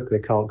work, they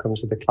can't come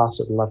to the class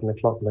at 11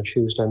 o'clock on a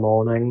Tuesday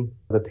morning.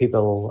 Other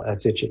people are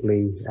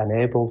digitally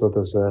enabled,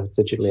 others are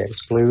digitally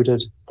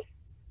excluded.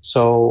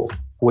 So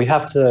we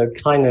have to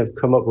kind of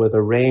come up with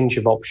a range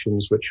of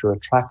options which are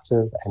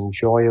attractive,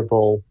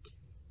 enjoyable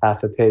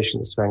for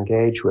patients to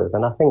engage with.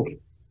 And I think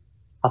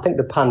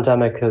the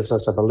pandemic, as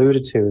I've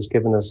alluded to, has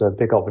given us a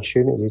big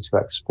opportunity to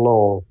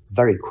explore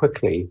very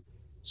quickly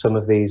some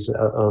of these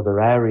other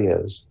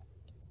areas.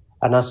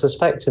 And I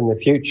suspect in the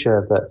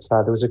future that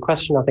there was a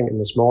question, I think, in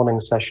this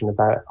morning's session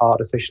about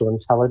artificial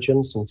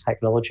intelligence and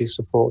technology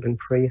support in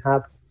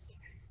prehab.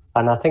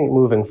 And I think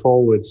moving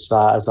forwards,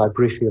 as I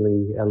briefly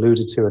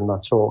alluded to in my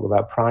talk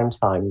about prime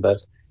time,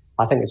 but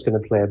I think it's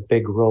going to play a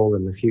big role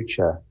in the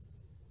future.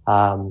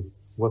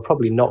 We're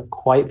probably not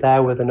quite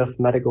there with enough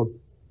medical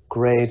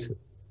grade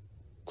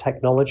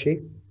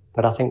technology,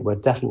 but I think we're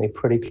definitely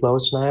pretty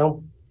close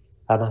now.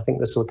 And I think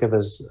this will give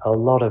us a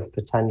lot of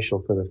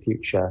potential for the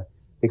future,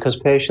 because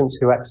patients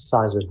who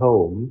exercise at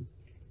home,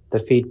 the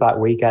feedback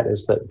we get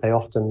is that they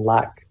often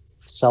lack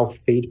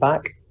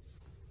self-feedback.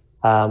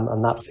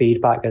 And that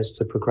feedback as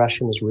to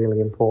progression is really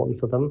important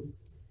for them.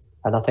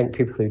 And I think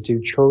people who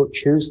do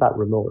choose that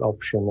remote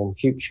option in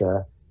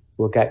future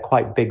will get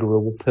quite big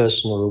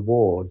personal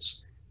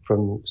rewards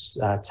from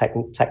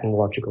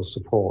technological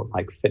support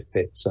like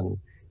Fitbits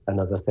and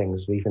other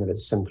things, even if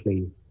it's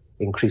simply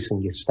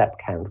increasing your step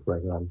count, for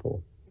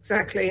example.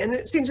 Exactly. And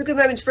it seems a good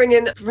moment to bring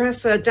in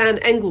Professor Dan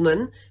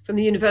Engelman from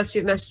the University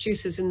of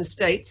Massachusetts in the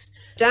States.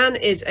 Dan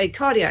is a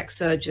cardiac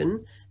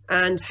surgeon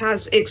and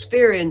has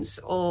experience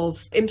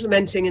of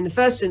implementing, in the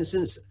first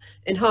instance,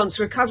 enhanced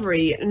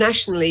recovery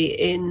nationally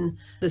in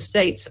the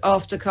States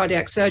after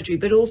cardiac surgery,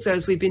 but also,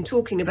 as we've been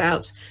talking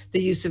about,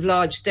 the use of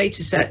large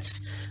data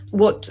sets,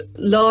 what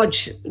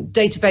large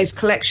database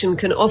collection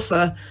can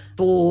offer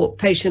for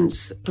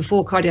patients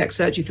before cardiac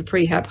surgery for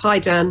prehab. Hi,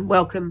 Dan.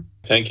 Welcome.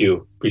 Thank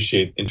you.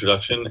 Appreciate the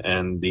introduction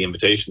and the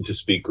invitation to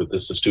speak with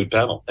this astute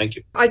panel. Thank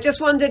you. I just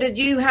wondered, had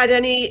you had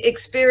any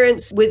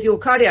experience with your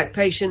cardiac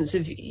patients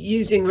of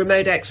using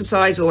remote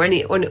exercise or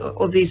any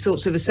of these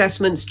sorts of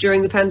assessments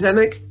during the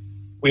pandemic?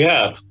 We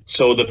have.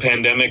 So the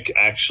pandemic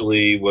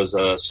actually was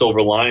a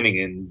silver lining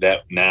in that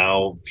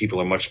now people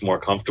are much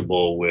more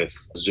comfortable with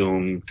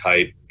Zoom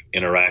type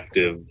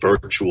interactive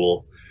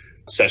virtual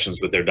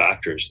sessions with their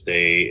doctors.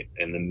 They,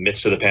 in the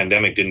midst of the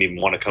pandemic, didn't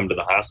even want to come to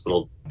the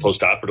hospital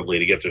post-operatively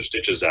to get their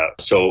stitches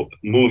out. So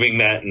moving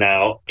that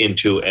now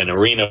into an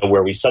arena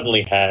where we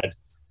suddenly had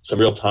some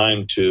real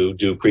time to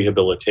do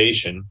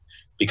prehabilitation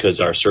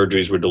because our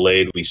surgeries were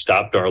delayed. We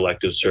stopped our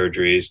elective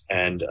surgeries.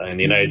 And in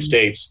the United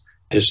States,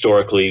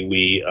 historically,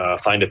 we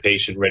find a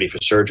patient ready for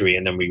surgery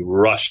and then we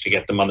rush to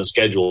get them on the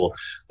schedule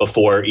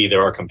before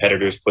either our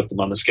competitors put them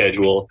on the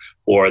schedule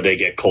or they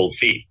get cold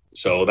feet.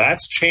 So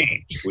that's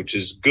changed, which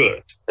is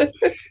good.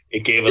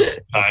 It gave us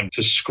time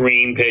to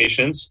screen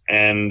patients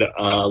and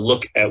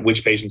look at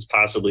which patients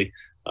possibly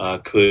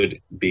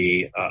could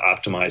be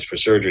optimized for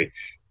surgery.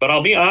 But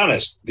I'll be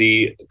honest,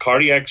 the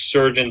cardiac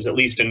surgeons, at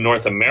least in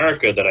North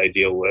America that I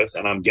deal with,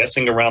 and I'm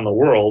guessing around the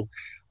world,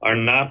 are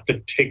not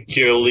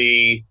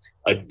particularly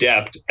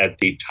adept at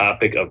the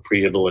topic of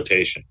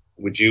prehabilitation.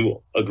 Would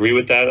you agree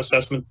with that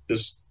assessment,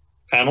 this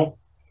panel?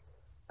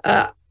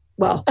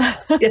 Well,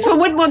 yes, one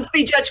wouldn't want to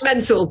be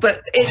judgmental,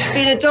 but it's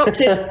been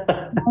adopted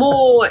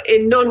more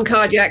in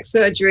non-cardiac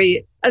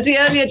surgery as the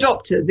early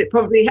adopters.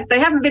 They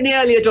haven't been the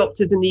early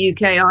adopters in the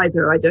UK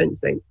either, I don't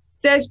think.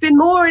 There's been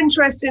more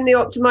interest in the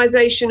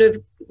optimization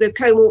of the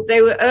comorbid.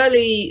 They were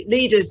early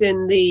leaders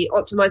in the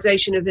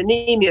optimization of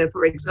anemia,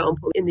 for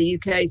example, in the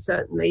UK,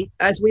 certainly.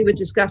 As we were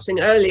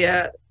discussing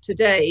earlier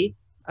today,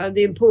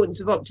 the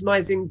importance of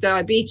optimizing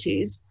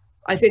diabetes.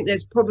 I think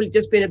there's probably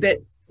just been a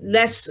bit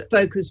less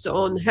focused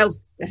on health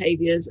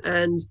behaviors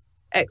and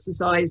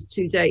exercise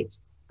to date.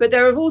 But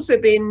there have also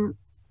been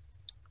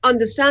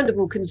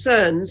understandable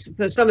concerns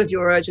for some of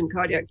your urgent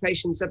cardiac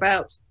patients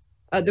about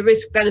the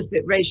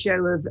risk-benefit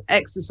ratio of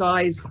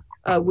exercise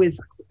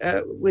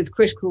with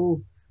critical,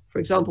 for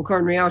example,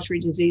 coronary artery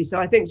disease. So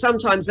I think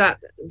sometimes that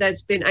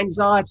there's been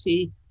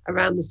anxiety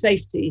around the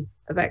safety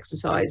of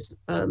exercise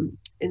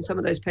in some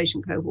of those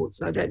patient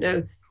cohorts. I don't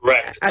know.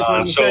 Correct. As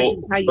one of the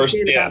surgeons, how you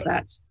feel about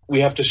that? We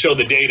have to show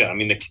the data. I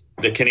mean,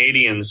 the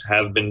Canadians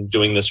have been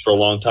doing this for a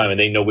long time, and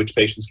they know which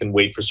patients can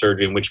wait for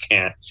surgery and which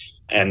can't,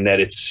 and that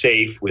it's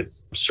safe with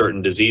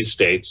certain disease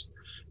states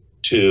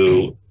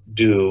to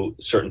do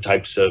certain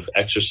types of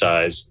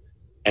exercise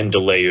and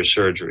delay your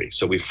surgery.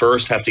 So we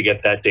first have to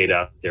get that data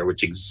out there,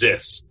 which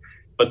exists.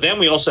 But then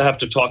we also have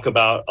to talk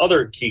about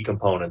other key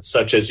components,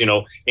 such as,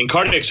 in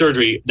cardiac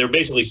surgery, there are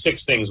basically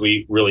 6 things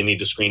we really need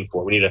to screen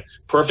for. We need a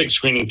perfect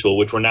screening tool,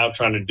 which we're now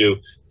trying to do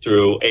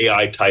through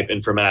AI-type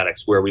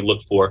informatics, where we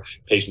look for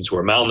patients who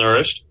are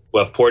malnourished, who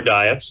have poor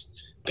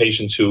diets,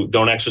 patients who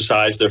don't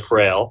exercise, they're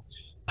frail,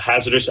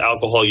 hazardous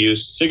alcohol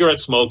use, cigarette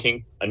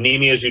smoking,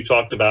 anemia, as you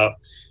talked about,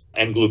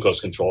 and glucose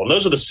control. And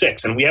those are the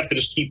 6. And we have to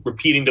just keep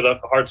repeating to the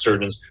heart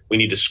surgeons, we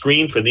need to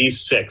screen for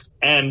these 6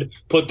 and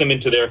put them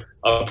into their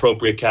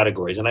appropriate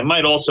categories. And I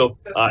might also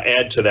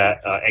add to that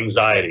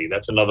anxiety.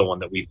 That's another one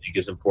that we think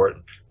is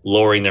important,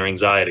 lowering their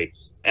anxiety.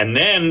 And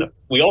then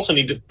we also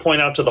need to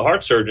point out to the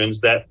heart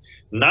surgeons that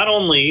not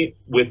only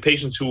with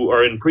patients who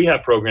are in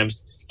prehab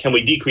programs can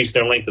we decrease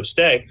their length of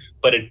stay,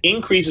 but it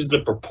increases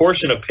the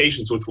proportion of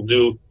patients which will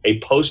do a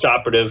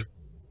post-operative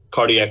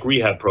cardiac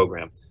rehab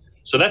program.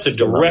 So that's a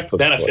direct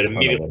benefit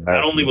immediately.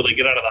 Not only will they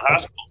get out of the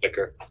hospital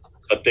quicker,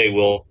 but they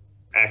will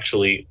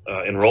actually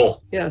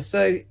enroll. Yeah,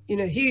 so,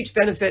 huge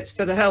benefits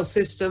for the health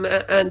system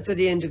and for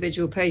the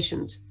individual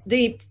patient.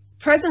 The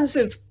presence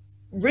of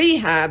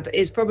rehab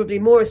is probably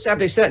more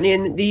established, certainly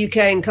in the UK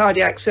in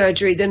cardiac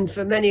surgery, than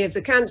for many of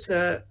the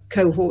cancer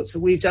cohorts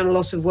that we've done a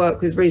lot of work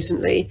with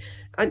recently.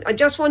 I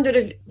just wondered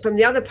if, from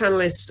the other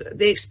panelists,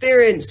 the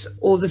experience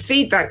or the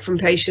feedback from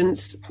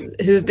patients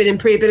who have been in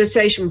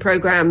prehabilitation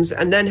programs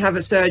and then have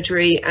a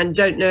surgery and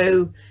don't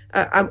know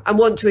and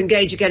want to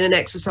engage again in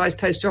exercise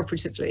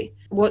post-operatively.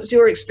 What's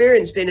your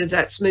experience been of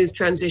that smooth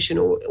transition,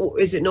 or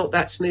is it not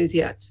that smooth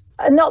yet?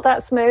 Not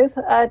that smooth.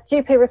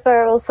 GP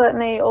referrals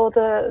certainly, or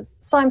the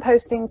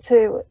signposting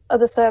to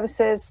other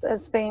services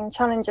has been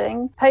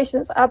challenging.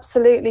 Patients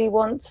absolutely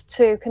want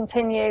to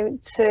continue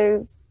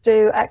to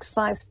do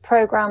exercise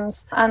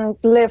programs and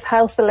live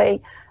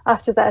healthily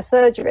after their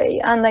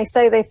surgery, and they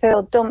say they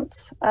feel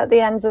dumped at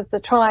the end of the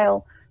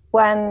trial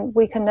when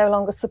we can no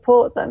longer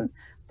support them.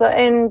 But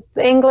in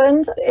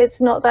England, it's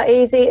not that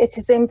easy. It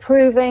is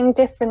improving.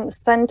 Different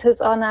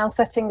centres are now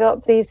setting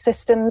up these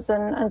systems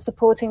and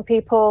supporting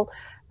people.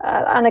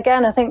 And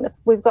again, I think that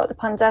we've got the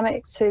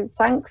pandemic to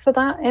thank for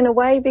that in a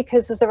way,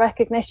 because there's a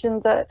recognition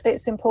that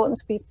it's important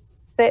to be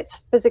fit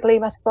physically,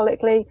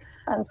 metabolically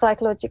and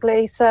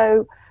psychologically.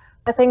 So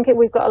I think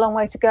we've got a long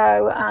way to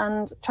go,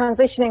 and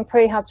transitioning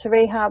prehab to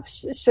rehab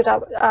should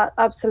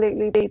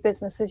absolutely be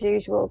business as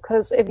usual,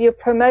 because if you're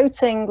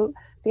promoting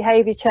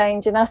behaviour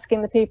change and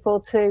asking the people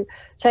to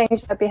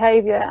change their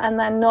behaviour and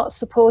then not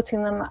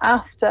supporting them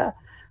after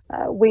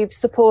we've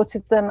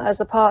supported them as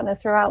a partner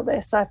throughout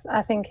this,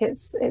 I think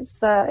it's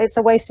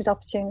a wasted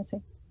opportunity.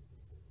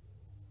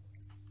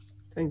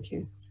 Thank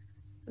you.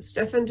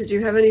 Stefan, did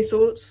you have any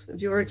thoughts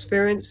of your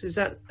experience? Is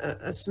that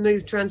a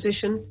smooth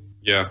transition?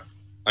 Yeah,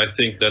 I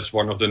think that's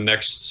one of the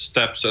next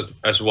steps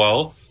as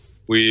well.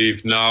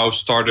 We've now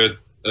started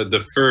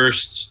the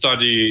first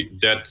study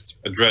that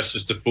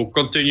addresses the full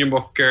continuum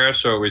of care.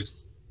 So it's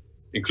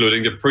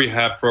including the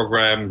prehab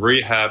program,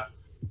 rehab,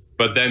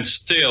 but then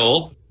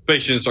still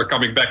patients are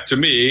coming back to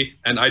me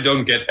and I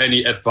don't get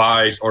any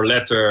advice or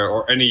letter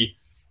or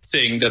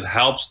anything that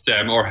helps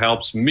them or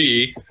helps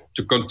me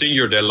to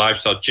continue their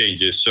lifestyle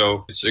changes.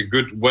 So it's a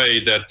good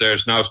way that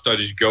there's now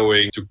studies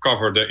going to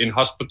cover the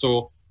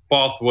in-hospital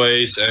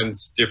pathways and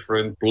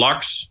different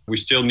blocks. We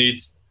still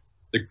need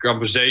the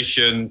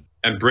conversation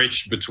and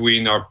bridge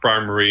between our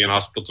primary and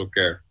hospital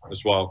care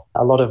as well.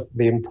 A lot of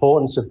the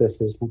importance of this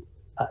is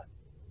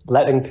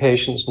letting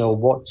patients know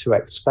what to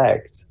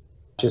expect,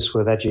 just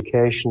with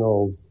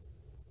educational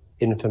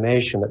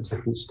information at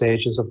different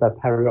stages of their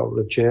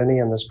perioperative journey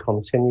and this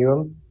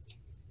continuum.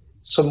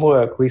 Some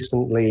work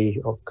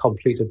recently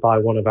driven by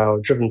one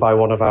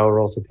of our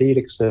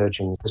orthopedic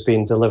surgeons has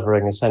been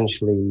delivering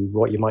essentially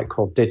what you might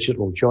call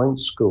digital joint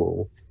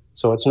school.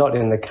 So it's not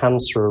in the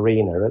cancer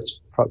arena, it's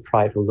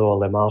prior to lower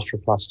limb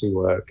arthroplasty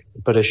work,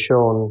 but has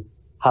shown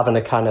having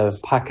a kind of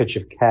package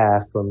of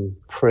care from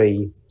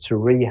pre to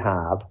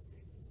rehab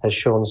has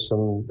shown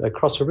some,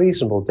 across a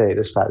reasonable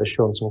data set, has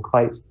shown some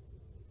quite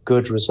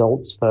good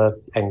results for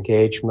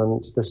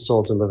engagement. This is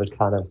all delivered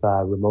kind of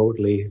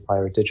remotely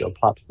via a digital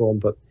platform,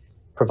 but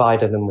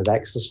provided them with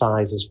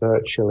exercises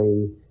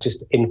virtually,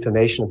 just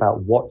information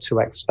about what to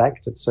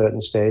expect at certain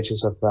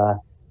stages of their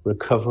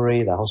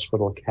recovery, their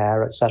hospital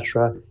care,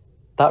 etc.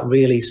 That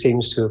really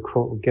seems to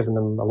have given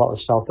them a lot of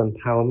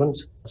self-empowerment.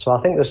 So I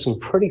think there's some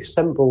pretty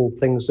simple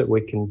things that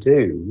we can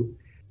do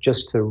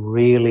just to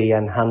really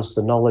enhance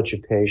the knowledge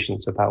of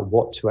patients about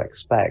what to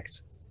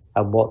expect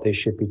and what they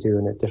should be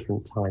doing at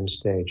different time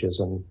stages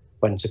and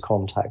when to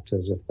contact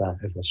us if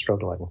they're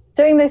struggling.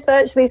 Doing this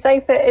virtually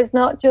SafeFit is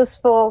not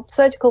just for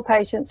surgical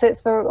patients,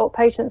 it's for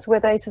patients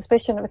with a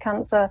suspicion of a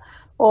cancer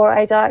or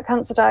a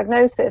cancer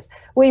diagnosis.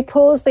 We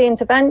pause the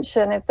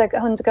intervention if they're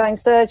undergoing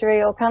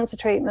surgery or cancer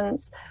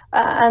treatments,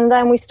 and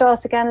then we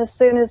start again as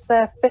soon as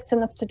they're fit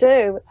enough to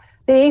do.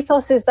 The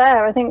ethos is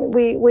there. I think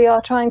we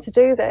are trying to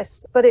do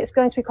this, but it's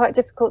going to be quite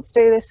difficult to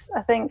do this,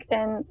 I think,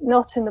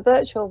 not in the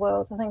virtual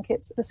world. I think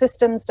the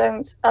systems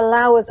don't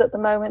allow us at the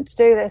moment to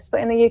do this,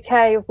 but in the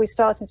UK, if we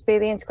started to be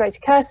the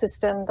integrated care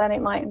system, then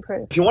it might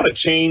improve. If you want to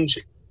change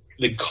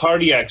the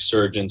cardiac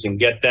surgeons and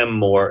get them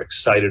more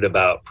excited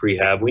about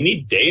prehab, we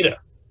need data.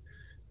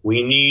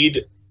 We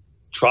need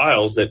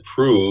trials that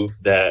prove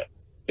that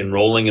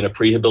enrolling in a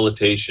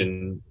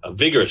prehabilitation, a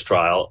vigorous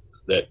trial,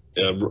 that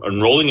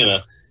enrolling in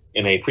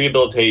a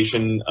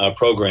prehabilitation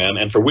program,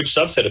 and for which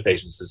subset of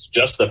patients? Is it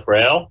just the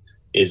frail?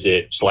 Is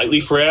it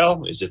slightly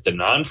frail? Is it the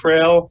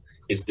non-frail?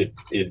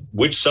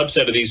 Which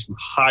subset of these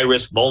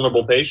high-risk,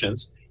 vulnerable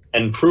patients,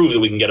 and prove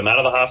that we can get them out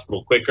of the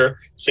hospital quicker,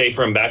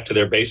 safer, and back to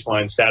their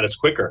baseline status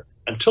quicker?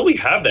 Until we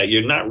have that,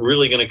 you're not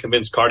really going to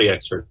convince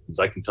cardiac surgeons,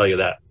 I can tell you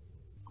that.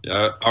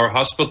 Our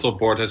hospital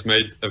board has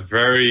made a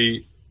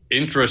very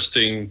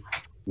interesting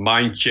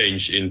mind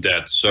change in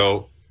that.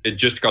 So it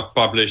just got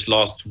published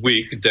last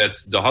week that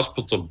the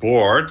hospital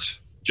board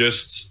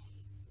just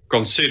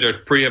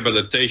considered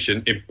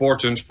prehabilitation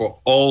important for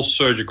all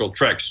surgical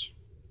tracks.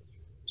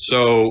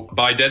 So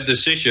by that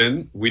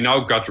decision, we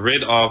now got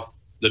rid of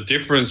the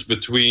difference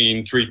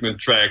between treatment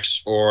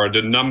tracks or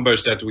the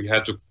numbers that we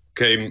had to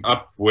came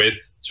up with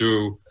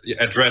to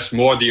address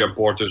more the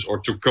abortus or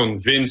to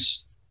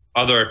convince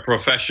other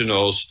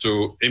professionals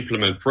to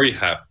implement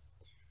prehab.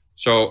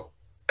 So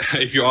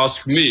if you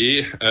ask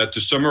me to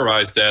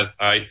summarize that,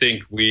 I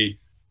think we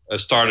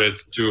started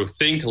to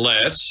think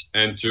less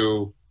and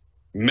to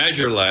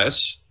measure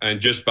less, and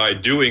just by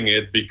doing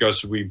it,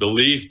 because we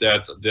believe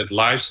that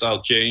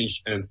lifestyle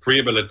change and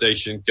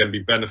prehabilitation can be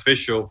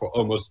beneficial for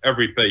almost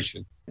every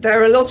patient.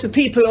 There are lots of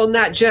people on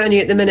that journey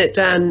at the minute,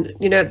 Dan.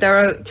 You know, there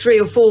are 3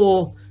 or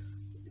 4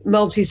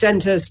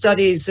 multi-center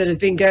studies that have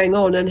been going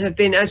on and have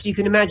been, as you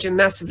can imagine,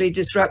 massively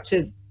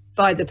disrupted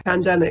by the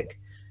pandemic.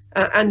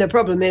 And the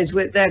problem is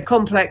with their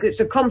complex, it's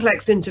a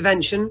complex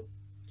intervention,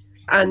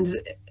 and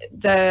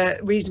they're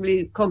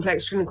reasonably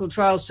complex clinical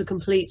trials to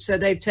complete, so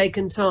they've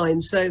taken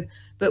time. So,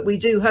 but we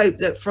do hope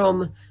that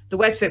from the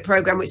WestFit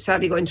program, which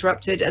sadly got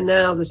interrupted, and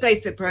now the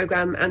SafeFit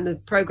program and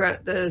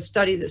the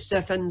study that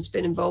Stefan's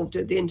been involved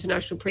with, the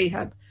international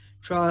prehab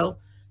trial,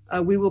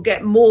 we will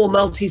get more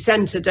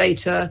multi-center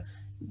data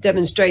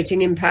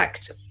demonstrating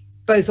impact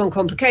both on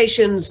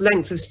complications,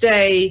 length of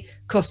stay,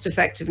 cost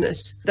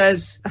effectiveness.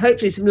 There's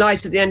hopefully some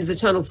light at the end of the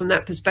tunnel from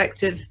that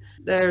perspective.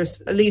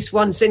 There's at least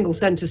one single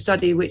centre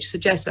study which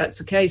suggests that's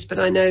the case, but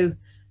I know,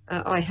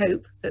 I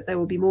hope that there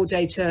will be more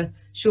data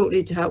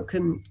shortly to help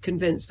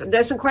convince them.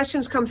 There's some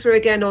questions come through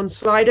again on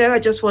Slido. I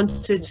just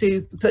wanted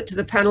to put to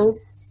the panel.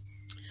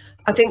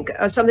 I think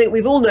something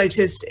we've all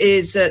noticed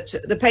is that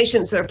the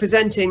patients that are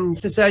presenting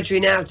for surgery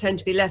now tend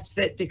to be less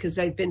fit because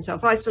they've been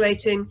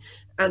self-isolating,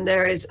 and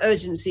there is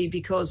urgency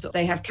because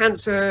they have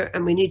cancer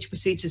and we need to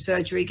proceed to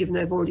surgery given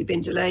there have already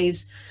been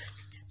delays.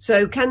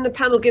 So can the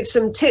panel give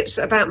some tips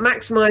about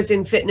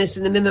maximising fitness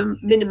in the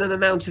minimum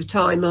amount of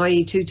time,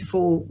 i.e. 2 to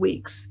 4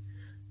 weeks?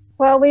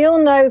 Well, we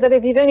all know that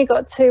if you've only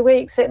got 2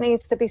 weeks, it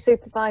needs to be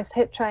supervised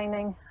HIIT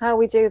training. How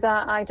we do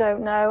that, I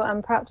don't know.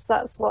 And perhaps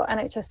that's what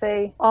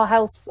NHSE, our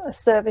health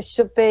service,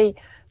 should be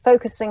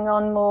focusing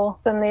on more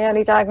than the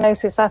early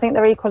diagnosis. I think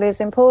they're equally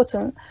as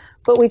important.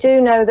 But we do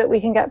know that we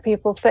can get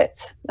people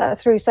fit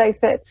through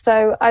SafeFit.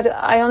 So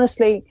I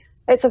honestly,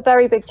 it's a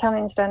very big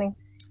challenge, Denny.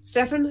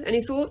 Stefan,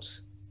 any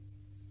thoughts?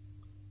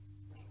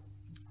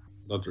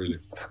 Not really.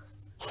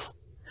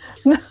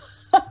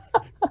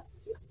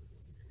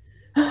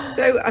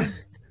 So,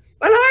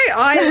 well,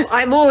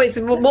 I'm always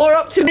more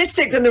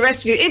optimistic than the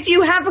rest of you. If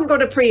you haven't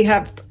got a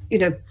prehab, you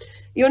know,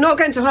 you're not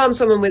going to harm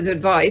someone with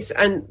advice.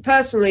 And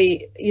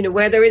personally, you know,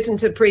 where there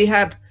isn't a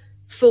prehab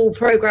full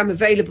program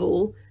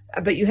available,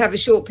 but you have a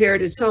short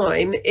period of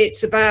time,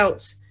 it's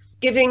about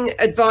giving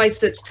advice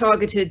that's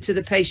targeted to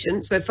the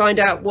patient. So find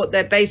out what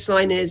their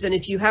baseline is. And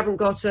if you haven't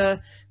got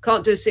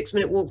can't do a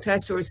 6-minute walk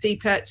test or a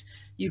CPET,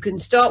 you can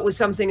start with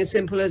something as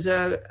simple as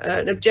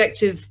an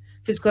objective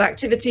physical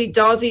activity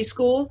DASI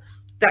score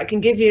that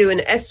can give you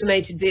an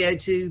estimated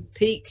VO2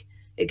 peak.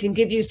 It can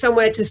give you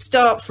somewhere to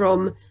start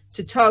from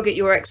to target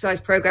your exercise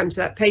program to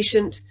that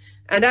patient.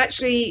 And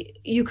actually,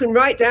 you can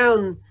write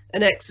down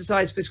an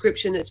exercise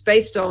prescription that's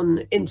based on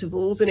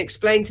intervals and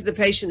explain to the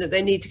patient that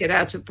they need to get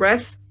out of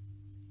breath.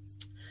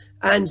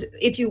 And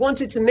if you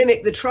wanted to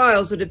mimic the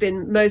trials that have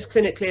been most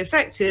clinically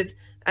effective,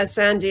 as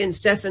Sandy and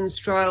Stefan's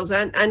trials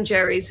and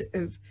Jerry's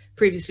have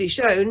previously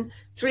shown,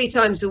 3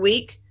 times a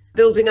week,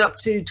 building up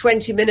to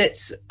 20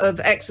 minutes of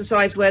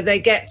exercise where they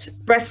get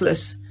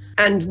breathless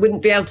and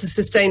wouldn't be able to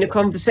sustain a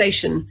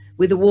conversation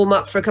with a warm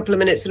up for a couple of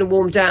minutes and a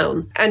warm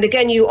down. And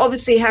again, you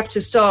obviously have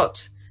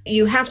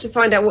to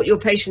find out what your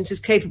patient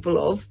is capable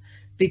of,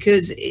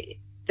 because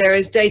there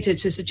is data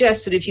to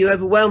suggest that if you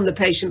overwhelm the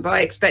patient by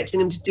expecting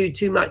them to do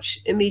too much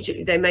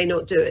immediately, they may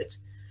not do it.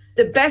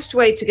 The best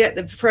way to get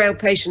the frail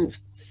patient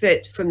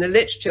fit from the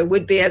literature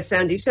would be, as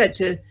Sandy said,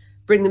 to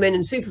bring them in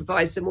and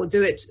supervise them, or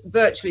do it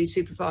virtually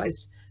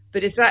supervised.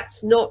 But if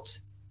that's not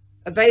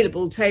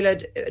available,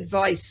 tailored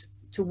advice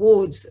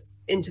towards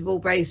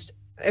interval-based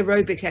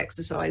aerobic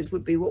exercise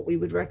would be what we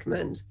would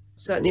recommend.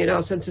 Certainly at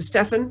our centre.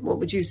 Stefan, what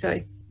would you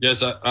say?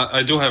 Yes,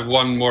 I do have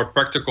one more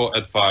practical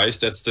advice.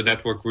 That's the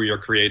network we are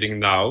creating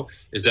now,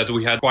 is that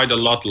we had quite a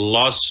lot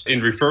loss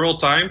in referral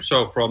time.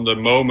 So from the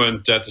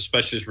moment that the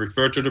specialist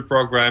referred to the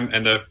program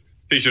and the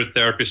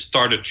physiotherapist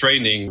started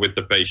training with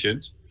the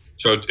patient.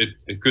 So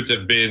it could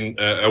have been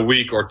a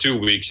week or 2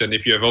 weeks. And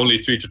if you have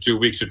only 3 to 2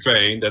 weeks to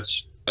train,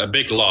 that's a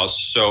big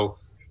loss. So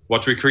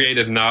what we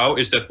created now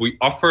is that we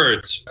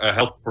offered a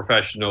health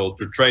professional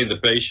to train the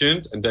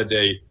patient, and that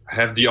they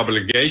have the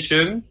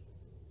obligation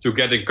to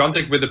get in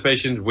contact with the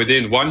patient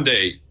within 1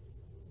 day.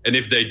 And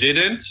if they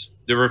didn't,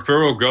 the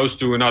referral goes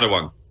to another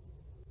one.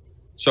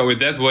 So in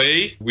that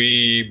way,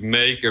 we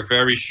make a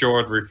very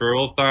short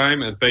referral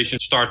time and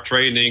patients start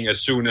training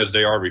as soon as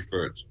they are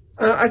referred.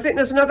 I think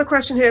there's another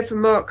question here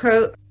from Mark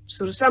Coe,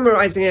 sort of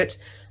summarising it.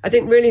 I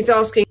think really is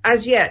asking,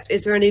 as yet,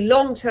 is there any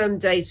long-term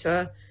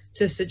data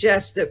to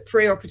suggest that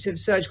preoperative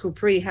surgical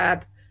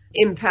prehab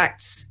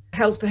impacts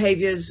health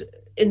behaviours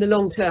in the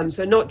long term?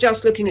 So not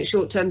just looking at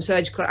short-term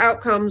surgical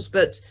outcomes,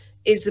 but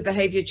is the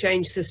behaviour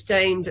change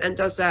sustained, and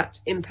does that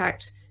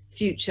impact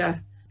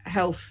future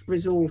health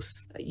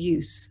resource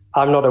use?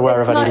 I'm not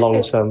aware of any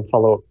long-term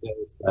follow-up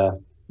data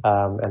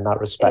in that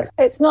respect.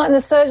 It's not in the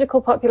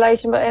surgical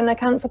population, but in the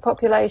cancer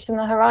population,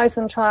 the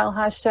Horizon trial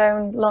has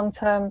shown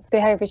long-term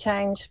behaviour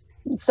change.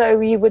 So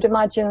you would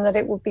imagine that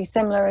it would be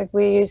similar if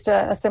we used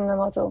a similar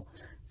model.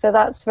 So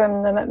that's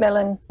from the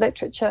Macmillan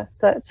literature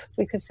that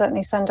we could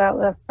certainly send out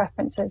the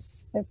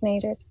references if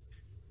needed.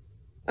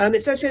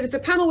 It says here that if the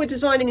panel were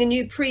designing a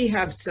new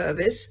prehab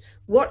service,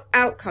 what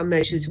outcome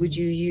measures would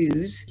you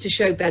use to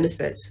show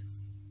benefit?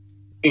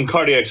 In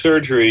cardiac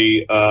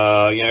surgery,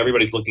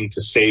 everybody's looking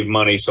to save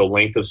money. So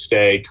length of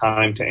stay,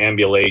 time to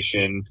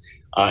ambulation,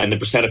 and the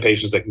percent of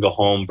patients that can go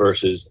home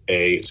versus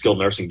a skilled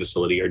nursing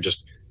facility are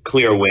just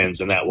clear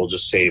wins, and that will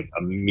just save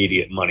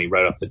immediate money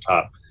right off the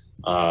top.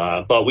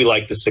 But we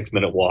like the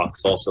 6-minute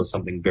walks, also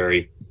something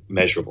very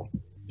measurable.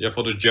 Yeah,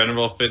 for the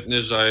general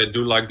fitness, I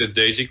do like the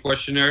DAISY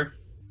questionnaire.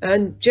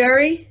 And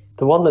Jerry?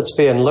 The one that's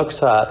being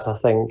looked at, I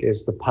think,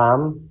 is the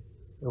PAM.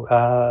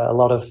 A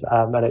lot of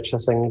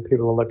NHS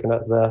people are looking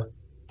at the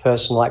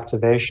personal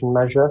activation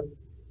measure,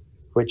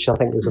 which I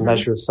think is a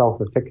measure of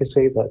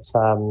self-efficacy that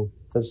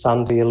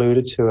Sandy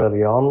alluded to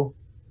early on.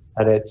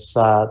 And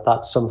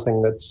that's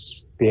something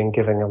that's being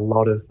given a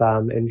lot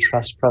of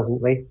interest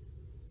presently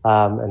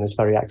and is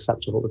very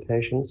acceptable to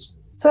patients.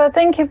 So I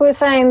think if we're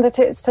saying that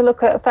it's to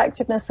look at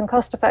effectiveness and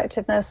cost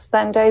effectiveness,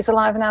 then days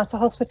alive and out of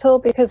hospital,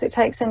 because it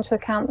takes into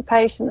account the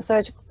patient, the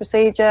surgical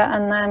procedure,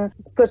 and then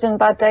good and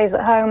bad days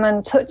at home,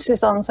 and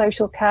touches on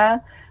social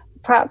care.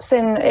 Perhaps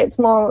it's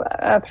more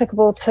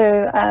applicable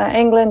to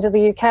England or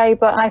the UK,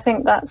 but I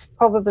think that's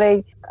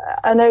probably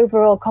an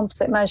overall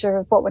composite measure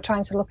of what we're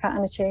trying to look at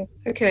and achieve.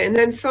 Okay, and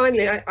then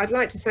finally, I'd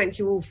like to thank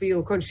you all for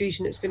your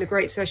contribution. It's been a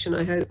great session.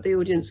 I hope the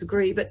audience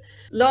agree. But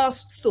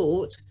last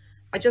thought,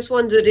 I just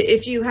wondered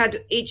if you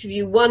had, each of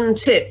you, one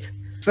tip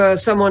for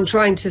someone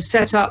trying to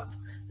set up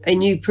a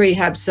new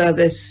prehab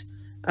service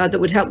that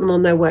would help them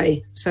on their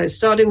way. So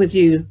starting with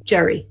you,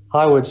 Jerry.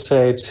 I would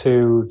say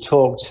to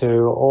talk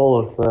to all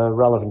of the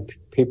relevant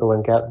people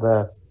and get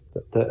the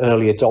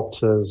early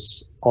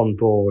adopters on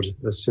board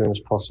as soon as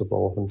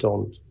possible, and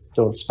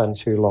don't spend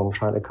too long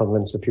trying to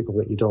convince the people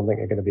that you don't think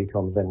are going to be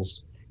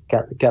convinced.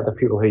 Get the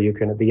people who you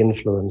can, the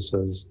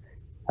influencers,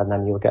 and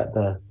then you'll get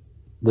the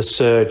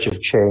surge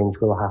of change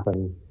will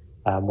happen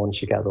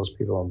once you get those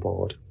people on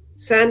board.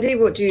 Sandy,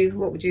 what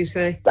would you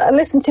say?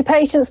 Listen to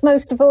patients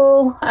most of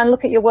all, and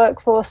look at your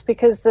workforce,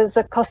 because there's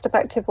a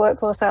cost-effective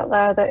workforce out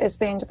there that is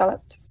being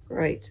developed.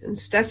 Great. And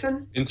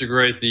Stefan?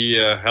 Integrate the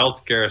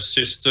healthcare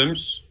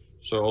systems,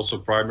 so also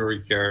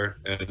primary care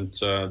and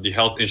the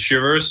health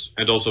insurers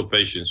and also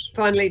patients.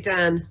 Finally,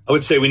 Dan? I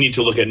would say we need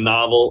to look at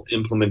novel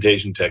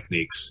implementation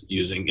techniques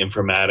using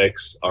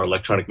informatics, our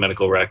electronic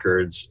medical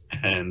records,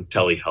 and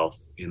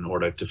telehealth in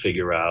order to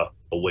figure out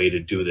a way to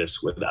do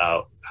this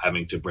without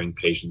having to bring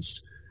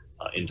patients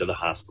into the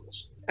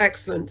hospitals.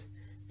 Excellent.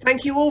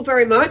 Thank you all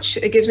very much.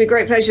 It gives me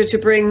great pleasure to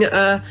bring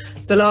the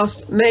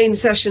last main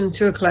session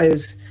to a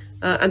close.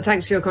 And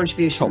thanks for your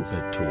contributions.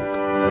 Top Med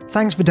Talk.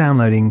 Thanks for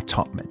downloading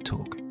Top Med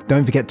Talk.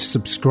 Don't forget to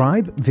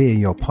subscribe via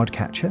your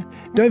podcatcher.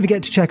 Don't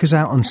forget to check us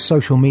out on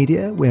social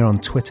media. We're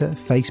on Twitter,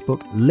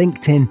 Facebook,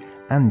 LinkedIn,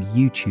 and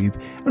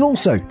YouTube. And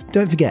also,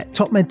 don't forget,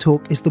 Top Med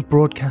Talk is the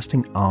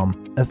broadcasting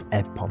arm of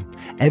EBPOM,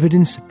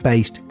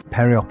 Evidence-Based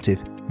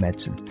Perioperative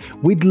Medicine.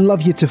 We'd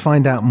love you to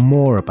find out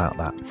more about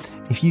that.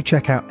 If you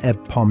check out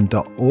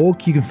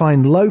ebpom.org, you can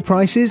find low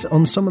prices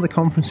on some of the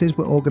conferences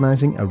we're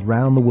organising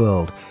around the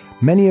world.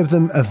 Many of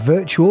them are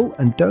virtual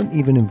and don't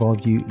even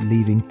involve you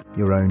leaving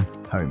your own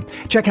home.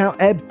 Check out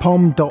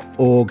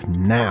ebpom.org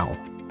now.